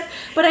 right?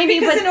 But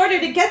in order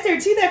to get there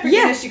to that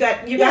forgiveness, you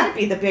got to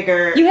be the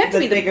bigger. You have to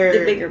be the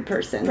bigger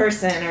person or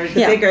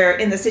the bigger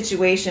in the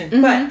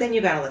situation. But then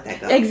you got to let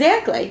that go.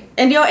 Exactly,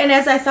 and and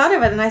as I thought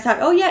of it, and I thought,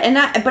 oh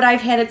yeah, but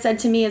I've had it said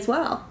to me as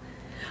well.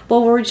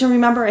 Well,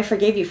 remember, I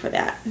forgave you for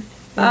that.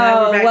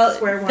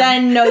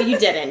 Then no, you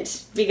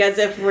didn't, because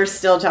if we're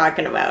still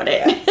talking about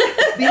it,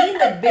 being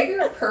the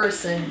bigger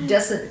person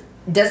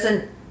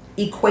doesn't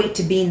equate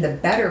to being the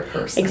better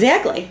person.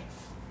 Exactly.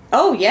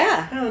 Oh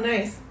yeah. Oh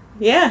nice.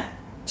 Yeah.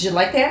 Did you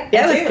like that?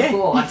 That was good.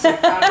 Cool. I'm so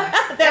proud of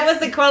myself. That was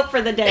the quote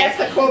for the day. That's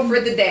the quote for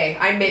the day.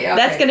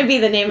 That's going to be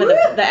the name of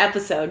the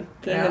episode.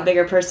 Being the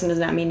bigger person does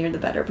not mean you're the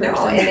better person.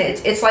 No, and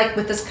it's like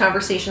with this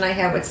conversation I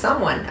had with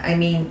someone. I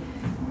mean,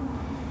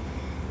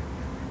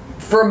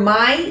 for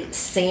my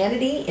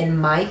sanity and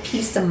my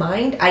peace of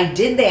mind, I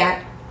did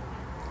that.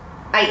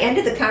 I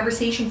ended the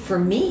conversation for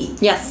me.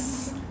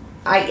 Yes.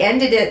 I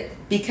ended it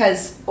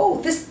because,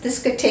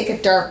 this could take a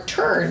dark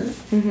turn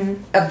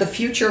of the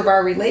future of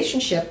our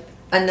relationship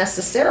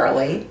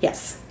unnecessarily.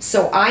 Yes.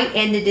 So I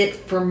ended it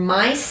for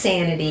my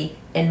sanity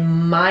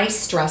and my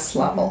stress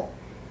level.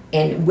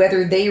 And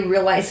whether they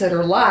realize it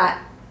or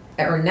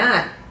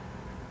not,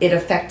 it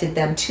affected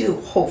them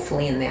too,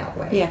 hopefully in that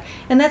way. Yeah.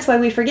 And that's why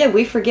we forgive.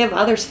 We forgive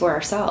others for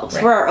ourselves,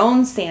 for our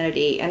own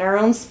sanity and our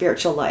own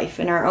spiritual life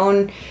and our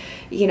own,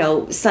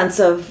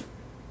 sense of,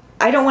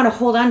 I don't want to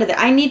hold on to that.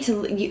 I need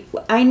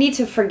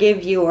to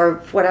forgive you or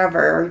whatever,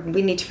 or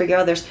we need to forgive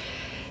others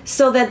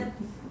so that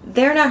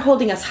they're not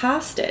holding us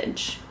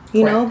hostage,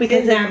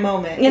 because in that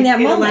moment, it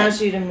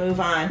allows you to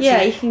move on.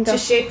 Yeah, you can go to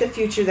shape the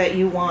future that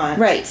you want.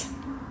 Right.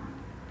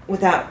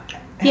 Without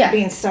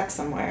being stuck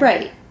somewhere.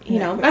 Right.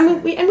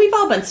 We've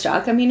all been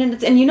stuck. I mean,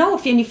 and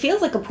it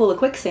feels like a pool of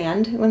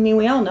quicksand. I mean,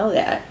 we all know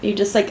that. You're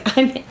just like,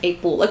 I'm in a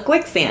pool of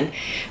quicksand.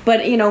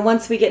 But,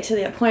 once we get to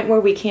that point where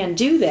we can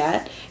do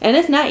that, and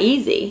it's not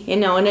easy,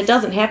 and it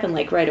doesn't happen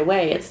like right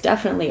away. It's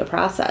definitely a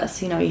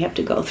process. You have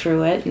to go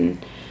through it.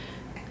 And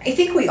I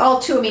think we all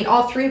too,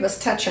 all three of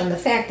us touch on the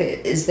fact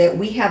that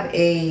we have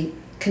a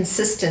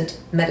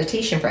consistent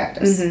meditation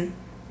practice.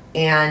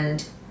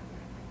 And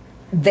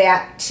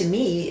that to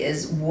me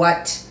is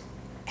what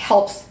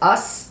helps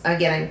us,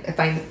 again, if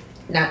I'm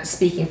not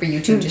speaking for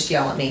you two, just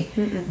yell at me,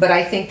 but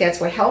I think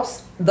that's what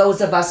helps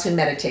those of us who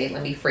meditate,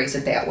 let me phrase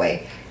it that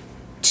way,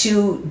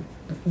 to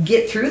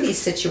get through these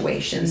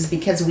situations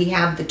because we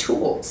have the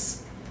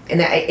tools. And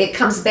it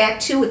comes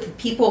back to with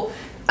people,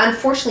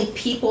 unfortunately,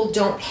 people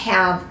don't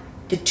have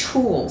the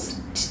tools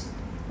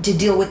to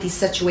deal with these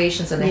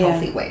situations in a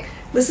healthy way.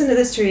 Listen to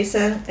this,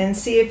 Teresa, and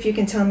see if you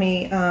can tell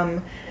me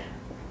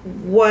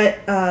what...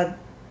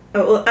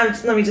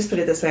 let me just put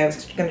it this way. I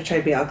was going to try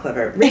to be all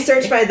clever.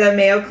 Research by the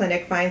Mayo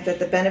Clinic finds that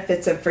the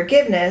benefits of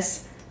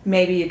forgiveness,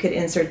 maybe you could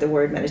insert the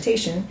word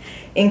meditation,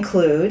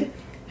 include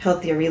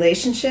healthier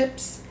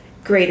relationships,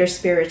 greater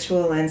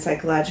spiritual and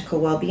psychological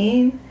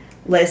well-being,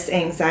 less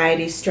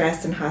anxiety,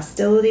 stress, and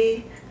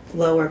hostility,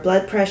 lower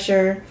blood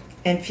pressure,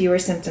 and fewer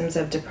symptoms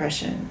of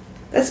depression.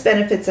 That's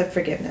benefits of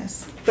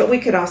forgiveness. But we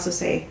could also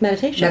say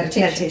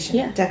meditation.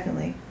 Yeah.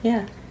 Definitely.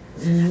 Yeah.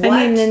 What?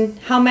 I mean, and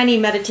how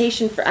many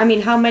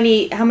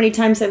how many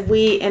times have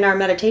we in our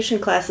meditation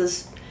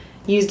classes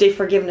used a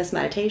forgiveness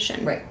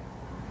meditation? Right.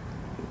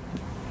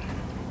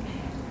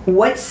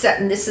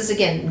 And this is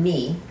again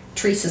me,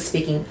 Teresa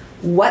speaking,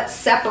 what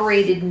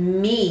separated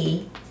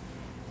me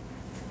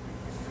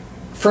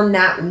from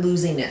not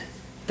losing it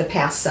the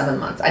past 7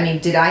 months. I mean,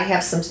 did I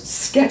have some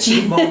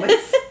sketchy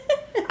moments?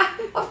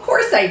 Of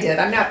course I did.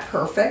 I'm not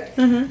perfect.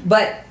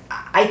 But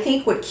I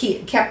think what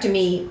kept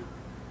me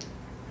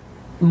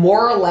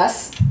more or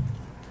less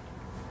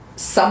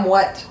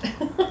somewhat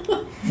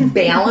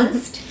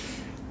balanced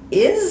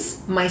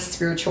is my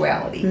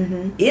spirituality,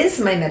 is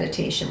my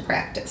meditation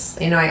practice.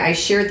 You know, I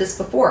shared this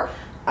before.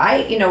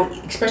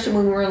 Especially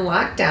when we were in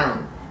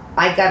lockdown,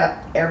 I got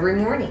up every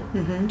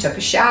morning, took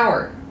a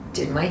shower,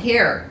 did my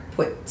hair,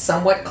 put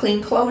somewhat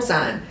clean clothes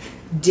on,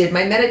 did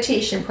my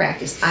meditation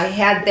practice. I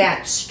had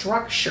that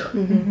structure.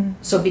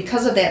 So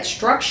because of that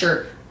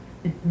structure,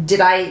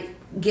 did I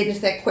get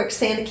into that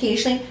quicksand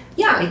occasionally?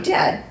 Yeah, I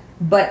did.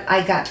 But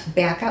I got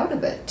back out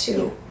of it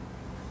too.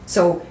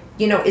 So,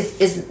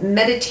 is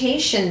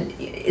meditation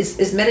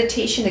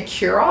a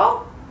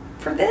cure-all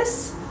for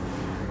this?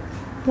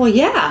 Well,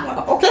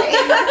 yeah. Okay.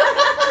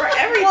 For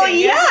everything. Well,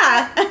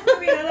 yeah. I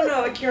mean, I don't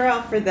know a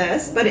cure-all for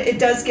this, but it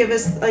does give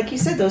us, like you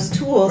said, those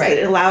tools. Right.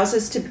 It allows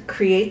us to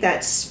create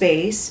that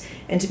space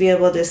and to be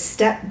able to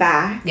step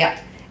back. Yeah.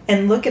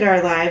 And look at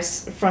our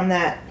lives from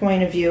that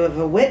point of view of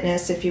a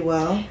witness, if you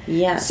will.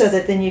 Yes. So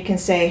that then you can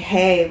say,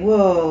 hey,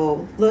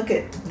 whoa, look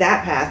at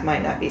that path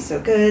might not be so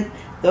good.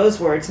 Those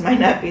words might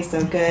not be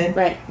so good.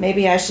 Right.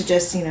 Maybe I should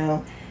just,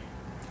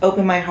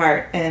 open my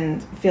heart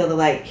and feel the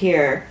light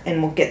here,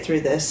 and we'll get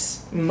through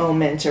this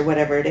moment or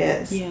whatever it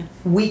is. Yeah.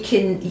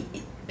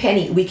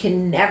 Penny, we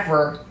can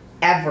never,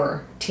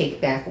 ever take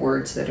back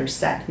words that are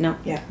said. No.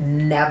 Yeah.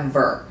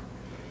 Never.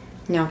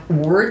 No.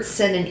 Words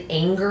said in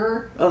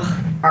anger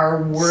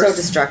are worse. So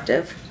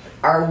destructive.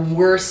 Are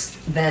worse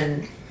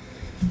than.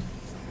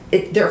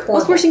 They're horrible.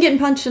 Well, it's worse than getting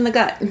punched in the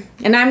gut.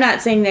 And I'm not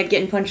saying that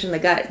getting punched in the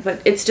gut,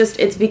 but it's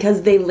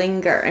because they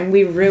linger and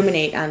we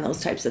ruminate on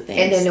those types of things.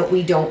 And then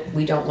we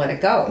don't let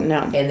it go. No.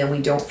 And then we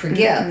don't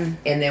forgive.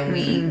 And then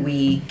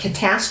we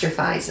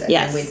catastrophize it.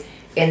 Yes.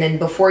 And then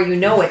before you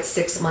know it,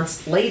 6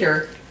 months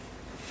later,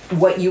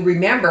 what you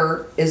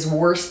remember is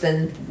worse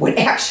than what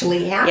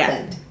actually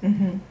happened.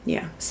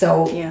 Yeah.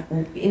 So,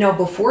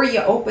 before you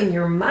open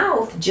your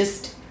mouth,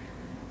 just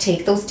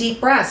take those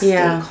deep breaths.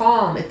 Yeah. Stay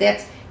calm.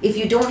 If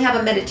you don't have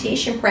a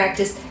meditation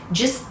practice,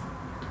 just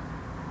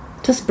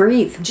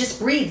breathe. Just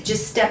breathe.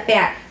 Just step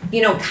back.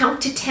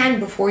 Count to 10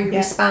 before you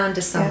respond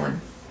to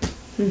someone.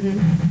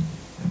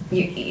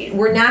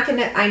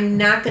 I'm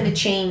not gonna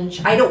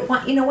change. I don't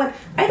want. You know what?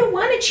 I don't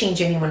want to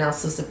change anyone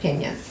else's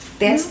opinion.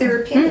 That's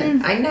their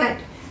opinion.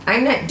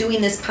 I'm not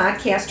doing this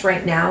podcast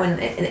right now. And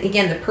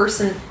again, the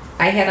person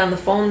I had on the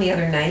phone the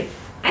other night,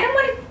 I don't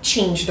want to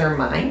change their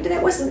mind.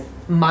 That wasn't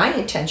my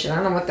intention. I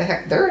don't know what the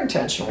heck their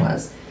intention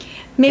was.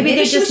 Maybe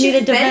they just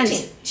needed to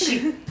vent.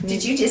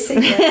 Did you just say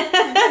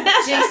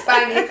that? Jinx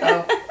by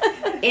Miko.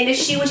 And if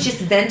she was just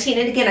venting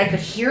it again, I could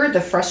hear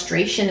the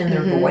frustration in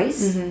their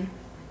voice.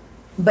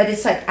 But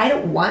it's like, I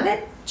don't want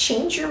to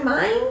change your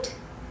mind,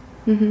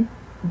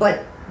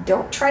 but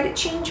don't try to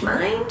change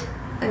mine.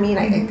 I mean,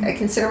 I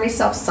consider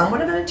myself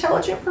somewhat of an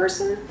intelligent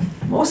person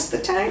most of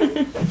the time.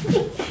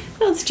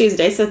 Well, it's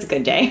Tuesday, so it's a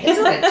good day.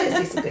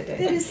 It's a good day.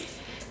 It is.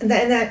 And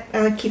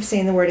that keeps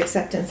saying the word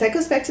acceptance. That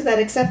goes back to that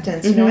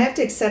acceptance. I have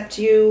to accept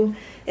you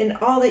in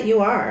all that you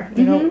are.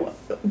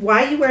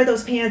 Why you wear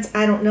those pants,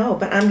 I don't know,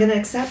 but I'm going to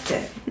accept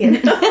it.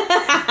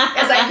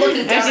 As I'm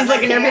looking down, she's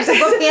looking at me.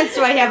 What pants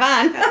do I have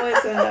on? That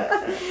was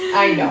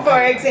I know.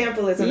 For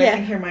example, I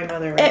can hear my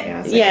mother right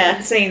now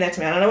saying that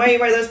to me. I don't know why you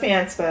wear those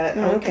pants, but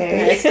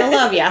okay. I still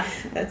love you.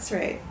 That's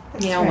right.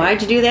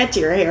 Why'd you do that to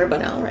your hair?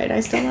 But all right,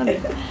 I still love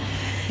you.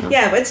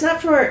 Yeah, but it's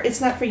not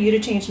for you to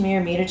change me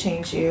or me to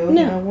change you.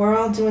 No. We're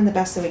all doing the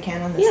best that we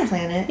can on this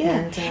planet.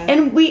 Yeah.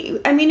 And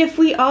if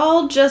we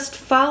all just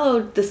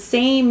followed the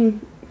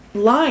same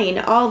line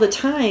all the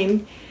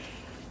time,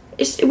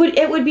 it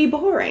would be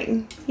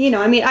boring.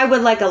 I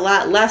would like a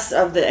lot less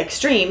of the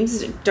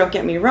extremes, don't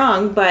get me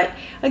wrong, but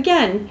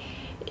again,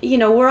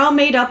 we're all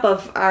made up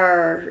of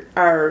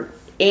our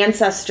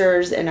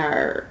ancestors and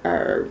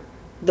our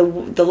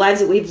the lives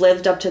that we've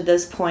lived up to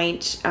this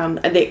point,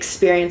 the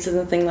experiences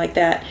and things like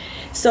that.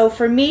 So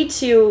for me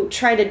to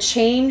try to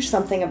change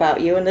something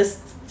about you, and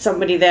this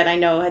somebody that I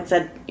know had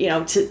said,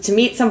 to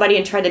meet somebody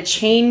and try to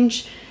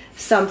change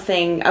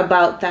something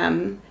about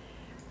them,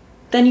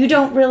 then you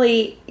don't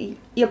really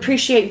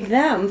appreciate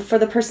them for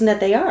the person that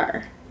they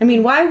are. I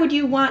mean, why would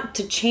you want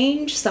to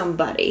change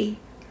somebody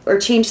or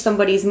change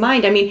somebody's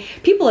mind? I mean,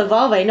 people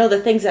evolve. I know the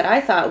things that I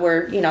thought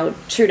were,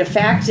 true to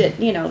fact at,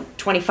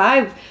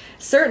 25,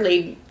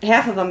 certainly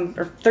half of them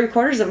or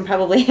 3/4 of them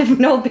probably have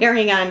no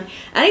bearing on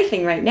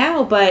anything right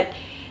now. But,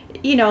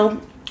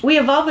 we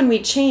evolve and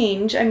we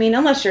change. I mean,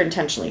 unless you're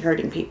intentionally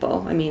hurting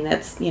people. I mean,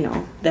 that's,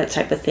 that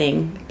type of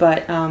thing.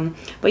 But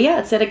yeah,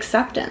 it's that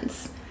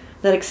acceptance.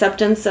 That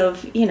acceptance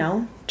of,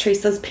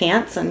 Teresa's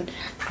pants and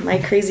my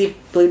crazy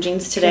blue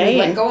jeans today. Can you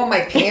let go of my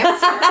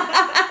pants?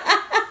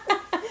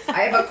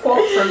 I have a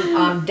quote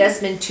from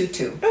Desmond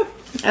Tutu.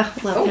 Oh,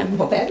 love him.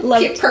 Well, that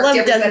Love perked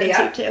everybody Desmond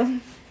up. Tutu.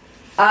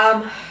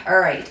 All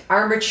right.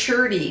 Our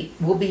maturity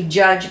will be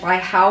judged by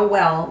how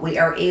well we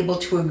are able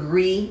to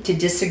agree to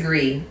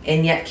disagree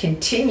and yet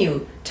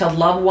continue to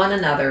love one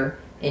another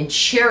and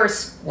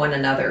cherish one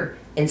another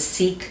and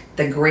seek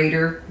the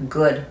greater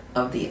good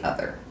of the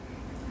other.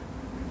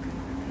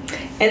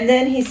 And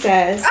then he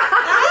says,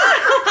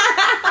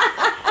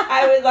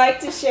 I would like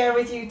to share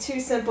with you two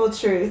simple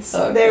truths.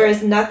 Okay. There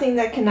is nothing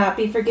that cannot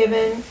be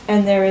forgiven,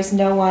 and there is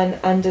no one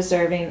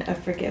undeserving of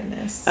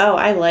forgiveness. Oh,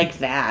 I like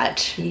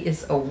that. He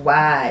is a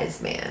wise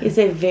man. He's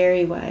a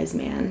very wise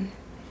man.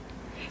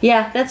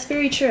 Yeah, that's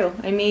very true.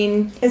 I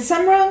mean... And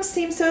some wrongs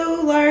seem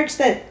so large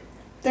that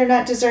they're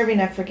not deserving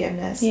of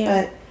forgiveness.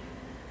 Yeah.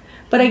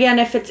 But again,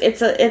 if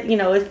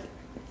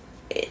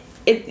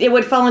it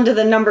would fall into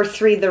the number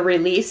 3, the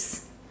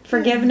release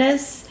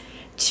forgiveness,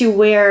 to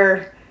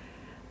where...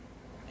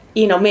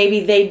 maybe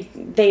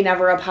they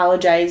never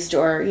apologized,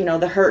 or,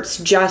 the hurt's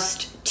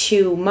just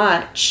too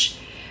much.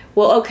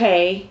 Well,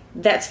 okay,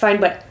 that's fine,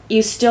 but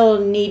you still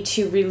need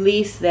to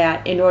release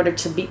that in order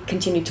to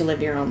continue to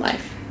live your own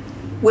life.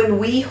 When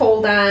we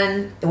hold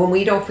on, when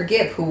we don't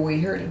forgive, who are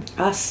we hurting?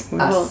 Us.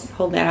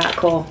 Hold that hot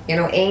coal.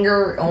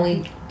 Anger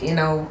only,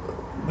 how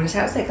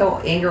does that go?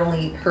 Anger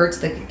only hurts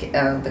the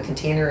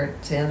container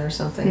it's in, or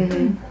something.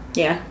 Mm-hmm.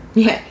 Yeah.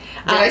 Yeah.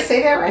 Did I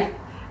say that right?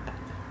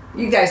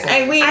 You guys know.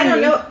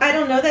 I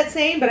don't know that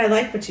saying, but I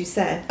like what you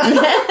said.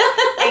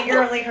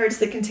 Anger only hurts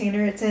the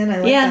container it's in. I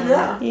like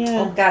that.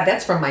 Yeah. Oh God,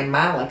 that's from my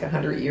mom like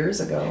 100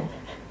 years ago.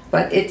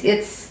 But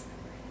it's.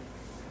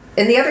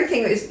 And the other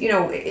thing is,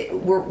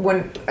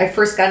 when I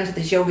first got into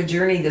this yoga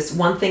journey, this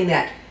one thing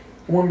that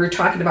when we were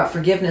talking about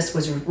forgiveness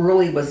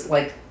was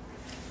like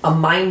a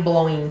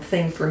mind-blowing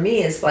thing for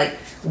me is like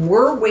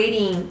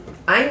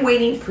I'm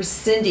waiting for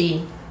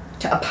Cindy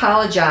to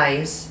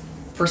apologize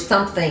for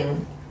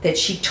something that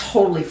she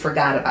totally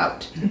forgot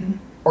about. Mm-hmm.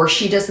 Or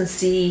she doesn't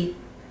see,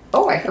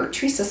 I hurt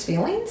Teresa's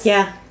feelings?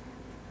 Yeah.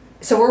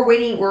 So we're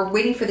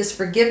waiting for this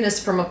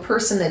forgiveness from a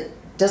person that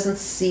doesn't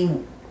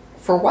see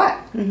for what?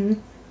 Mm-hmm.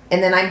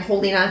 And then I'm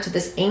holding on to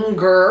this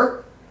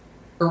anger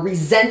or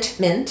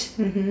resentment,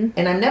 mm-hmm.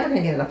 and I'm never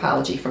going to get an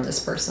apology from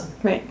this person.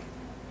 Right.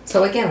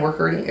 So again, we're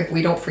hurting. If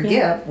we don't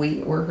forgive,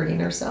 we're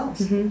hurting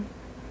ourselves. Mm-hmm.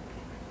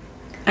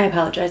 I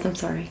apologize. I'm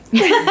sorry.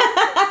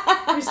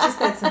 It was just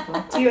that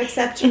simple. Do you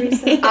accept,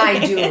 Teresa? I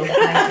do.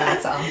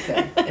 It's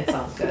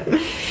all good. So.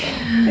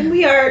 And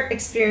we are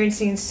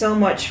experiencing so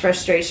much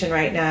frustration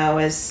right now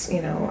as,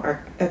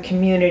 our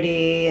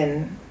community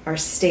and our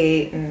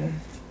state and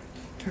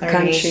our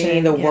country,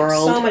 nation, the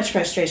world. So much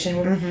frustration.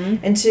 Mm-hmm.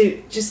 And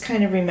to just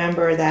kind of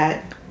remember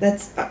that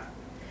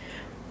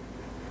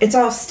it's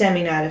all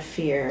stemming out of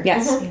fear.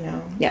 Yes.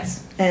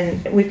 Yes.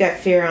 And we've got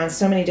fear on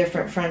so many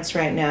different fronts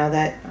right now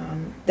that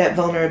that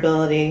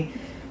vulnerability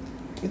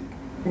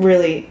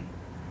really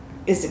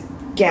is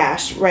a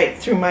gash right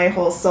through my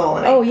whole soul.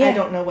 And I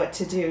don't know what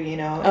to do,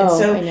 And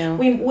so I know.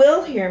 We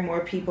will hear more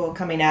people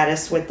coming at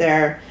us with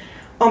their,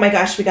 oh my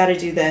gosh, we got to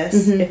do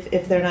this, mm-hmm.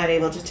 if they're not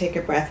able to take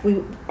a breath.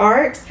 We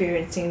are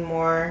experiencing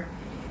more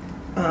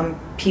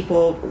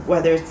people,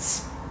 whether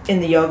it's in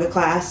the yoga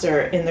class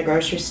or in the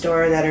grocery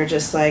store, that are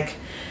just like,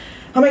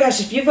 oh my gosh,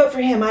 if you vote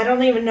for him, I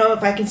don't even know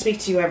if I can speak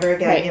to you ever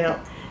again, right.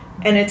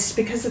 And it's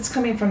because it's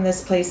coming from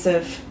this place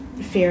of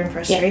fear and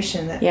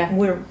frustration that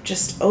we're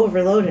just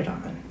overloaded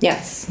on.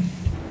 Yes.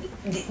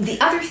 The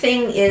other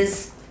thing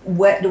is,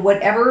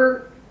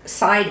 whatever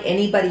side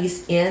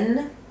anybody's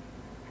in,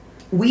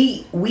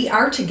 we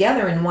are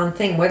together in one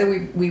thing, whether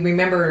we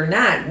remember it or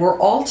not. We're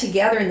all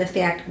together in the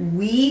fact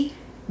we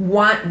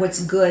want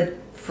what's good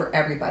for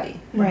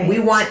everybody. Right. We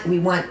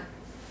want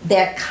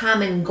that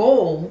common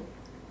goal.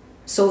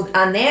 So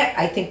on that,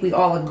 I think we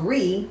all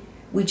agree.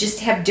 We just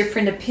have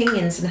different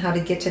opinions on how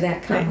to get to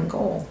that common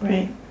goal.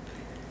 Right.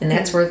 And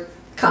that's where,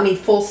 coming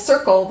full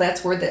circle,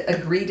 that's where the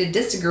agree to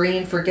disagree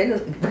and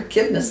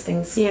forgiveness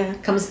things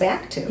comes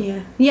back to.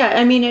 Yeah. Yeah,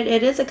 I mean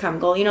it is a common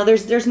goal.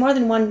 There's more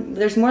than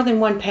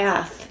one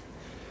path.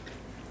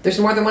 There's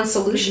more than one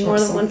solution. There's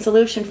more than one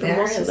solution for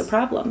most of the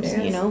problems.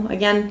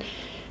 Again,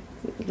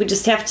 we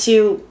just have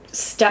to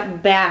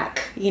step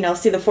back,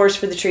 see the forest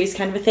for the trees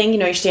kind of a thing.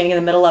 You're standing in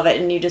the middle of it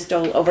and you're just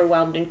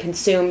overwhelmed and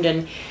consumed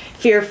and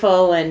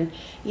fearful and,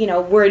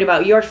 worried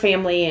about your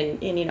family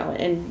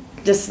and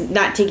just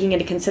not taking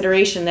into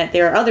consideration that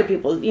there are other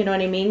people, you know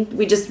what I mean?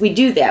 We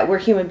do that. We're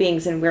human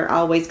beings and we're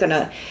always going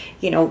to,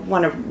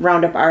 want to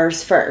round up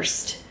ours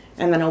first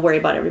and then I'll worry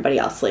about everybody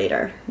else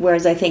later.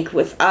 Whereas I think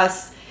with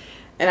us,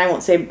 and I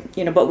won't say,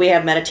 but we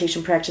have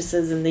meditation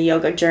practices in the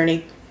yoga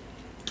journey,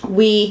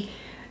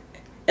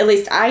 at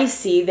least I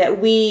see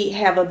that we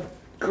have a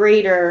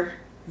greater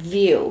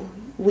view.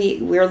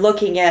 We're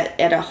looking at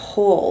a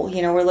whole,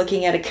 we're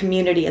looking at a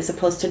community as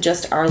opposed to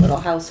just our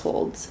little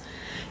households.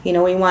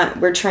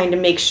 We're trying to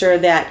make sure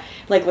that,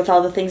 like with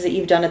all the things that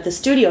you've done at the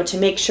studio, to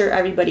make sure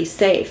everybody's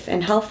safe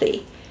and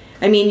healthy.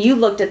 I mean, you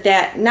looked at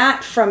that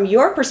not from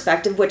your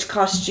perspective, which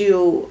cost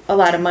you a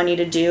lot of money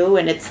to do,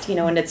 and it's,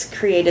 and it's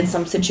created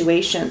some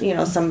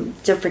situation, some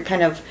different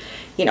kind of,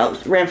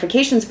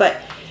 ramifications, but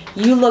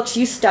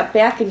you stepped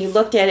back and you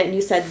looked at it and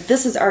you said,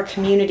 this is our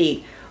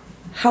community.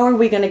 How are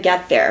we going to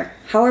get there?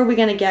 How are we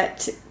going to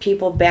get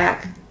people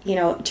back,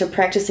 to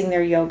practicing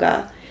their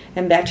yoga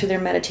and back to their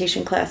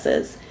meditation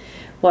classes?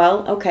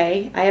 Well,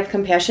 okay, I have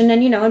compassion,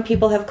 and and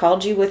people have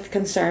called you with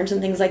concerns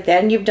and things like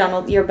that, and you've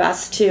done your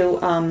best to,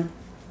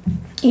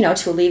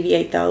 to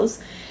alleviate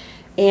those.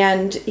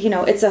 And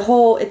it's a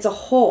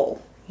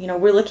whole.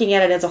 We're looking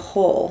at it as a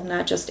whole,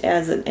 not just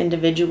as an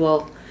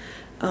individual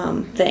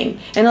thing.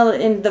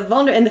 And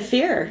the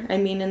fear. I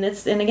mean, and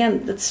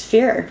again, it's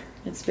fear.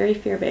 It's very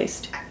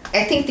fear-based.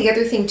 I think the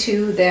other thing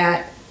too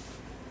that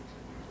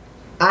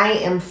I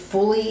am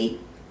fully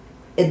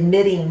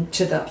admitting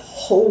to the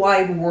whole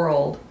wide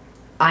world,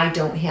 I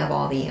don't have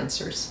all the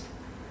answers.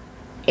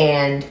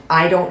 And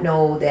I don't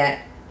know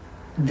that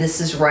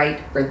this is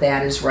right or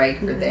that is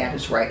right or that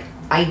is right.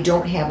 I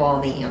don't have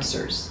all the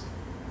answers.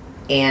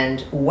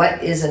 And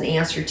what is an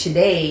answer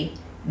today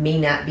may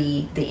not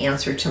be the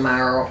answer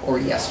tomorrow or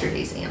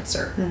yesterday's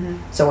answer.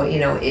 So,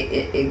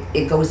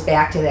 it goes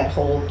back to that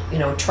whole,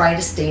 try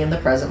to stay in the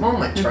present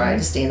moment. Try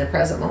to stay in the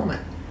present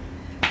moment.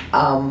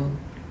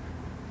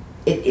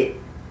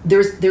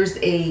 There's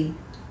a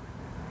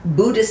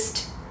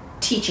Buddhist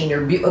teaching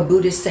or a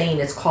Buddhist saying,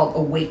 it's called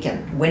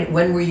awaken.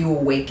 When were you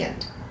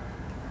awakened?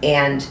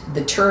 And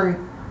the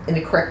term,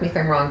 and correct me if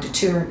I'm wrong, the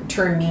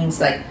term means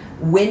like,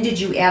 when did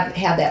you have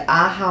that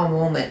aha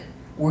moment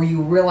where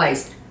you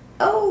realized,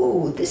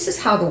 oh, this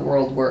is how the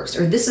world works,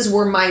 or this is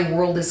where my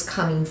world is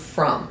coming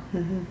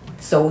from.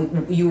 So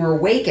you were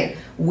awakened.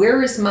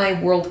 Where is my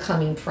world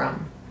coming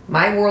from?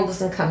 My world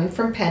isn't coming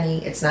from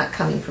Penny. It's not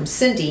coming from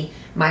Cindy.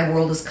 My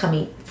world is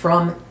coming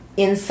from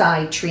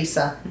inside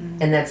Teresa,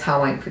 and that's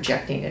how I'm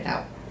projecting it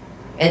out.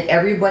 And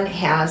everyone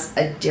has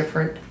a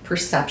different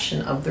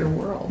perception of their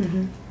world.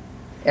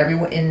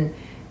 Everyone,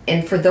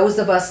 and for those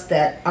of us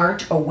that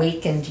aren't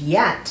awakened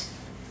yet,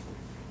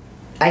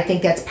 I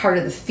think that's part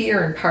of the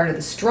fear and part of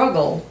the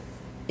struggle,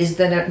 is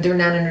that they're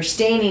not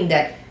understanding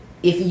that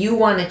if you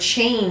want to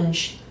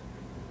change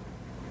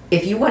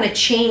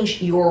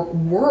your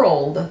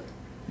world,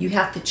 you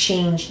have to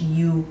change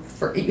you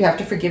have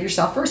to forgive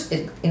yourself first.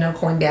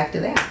 Going back to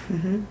that.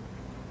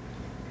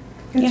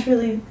 That's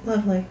really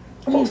lovely.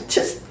 Well,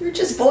 you're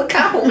just full of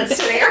compliments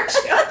today, aren't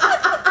you?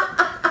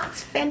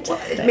 It's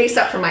fantastic. It makes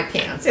up for my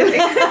pants.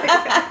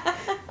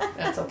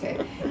 That's okay.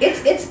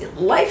 It's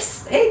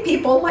life's. Hey,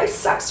 people, life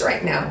sucks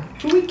right now.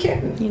 Who are we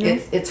kidding?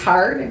 It's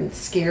hard and it's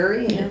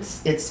scary and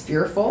it's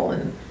fearful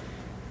and.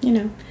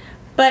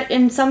 But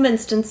in some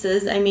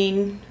instances, I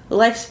mean,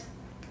 life's.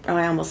 Oh,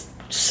 I almost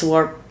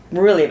swore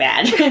really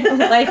bad.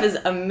 Life is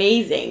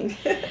amazing.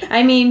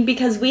 I mean,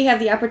 because we have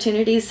the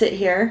opportunity to sit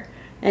here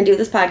and do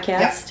this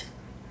podcast.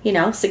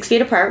 6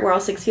 feet apart. We're all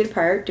 6 feet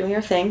apart doing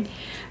our thing.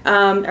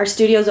 Our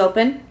studio's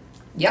open.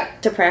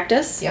 Yep. To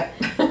practice. Yep.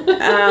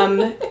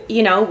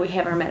 We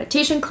have our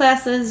meditation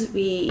classes.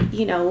 We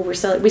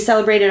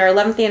celebrated our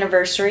 11th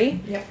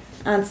anniversary. Yep.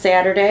 On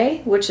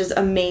Saturday, which is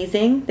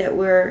amazing that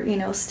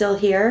we're, still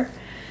here.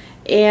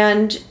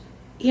 And,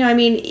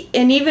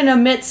 and even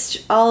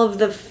amidst all of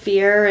the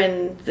fear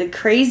and the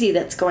crazy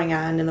that's going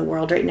on in the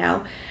world right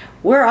now,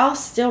 we're all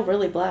still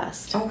really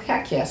blessed. Oh,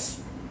 heck yes.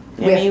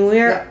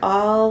 We're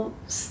all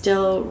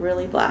still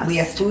really blessed. We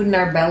have food in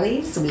our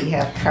bellies. We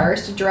have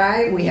cars to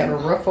drive. We have a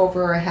roof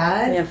over our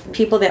head. We have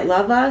people that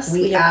love us.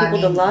 We have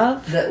people to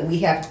love. We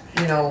have,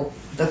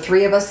 the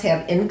three of us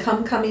have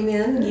income coming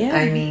in.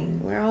 Yeah.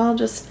 We're all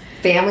just...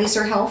 Families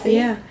are healthy.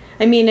 Yeah.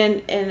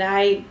 And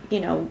I,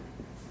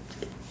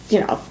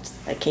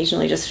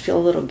 occasionally just feel a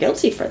little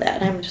guilty for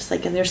that. I'm just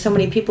like, and there's so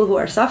many people who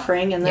are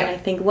suffering. And then I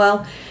think,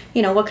 well,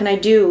 what can I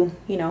do?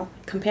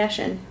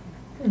 Compassion.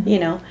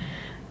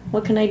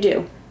 What can I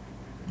do?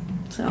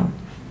 So,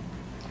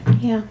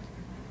 yeah.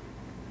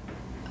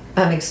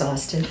 I'm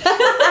exhausted.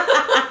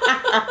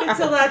 It's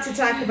a lot to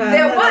talk about.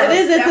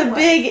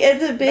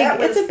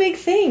 It's a big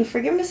thing.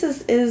 Forgiveness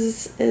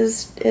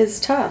is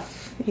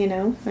tough.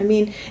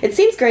 It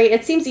seems great.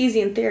 It seems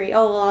easy in theory.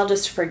 Oh, well, I'll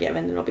just forgive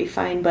and it'll be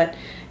fine. But,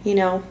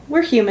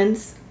 we're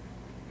humans.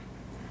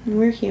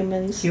 We're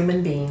humans.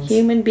 Human beings.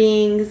 Human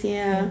beings,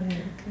 yeah.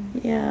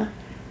 Yeah.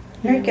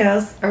 All right,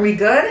 gals. Are we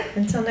good?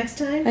 Until next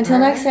time. Until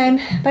next time.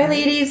 Bye,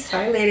 ladies.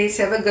 Bye, ladies.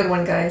 Have a good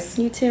one, guys.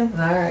 You too.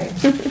 All right.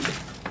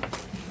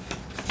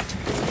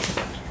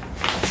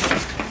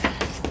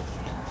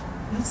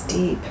 That's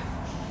deep.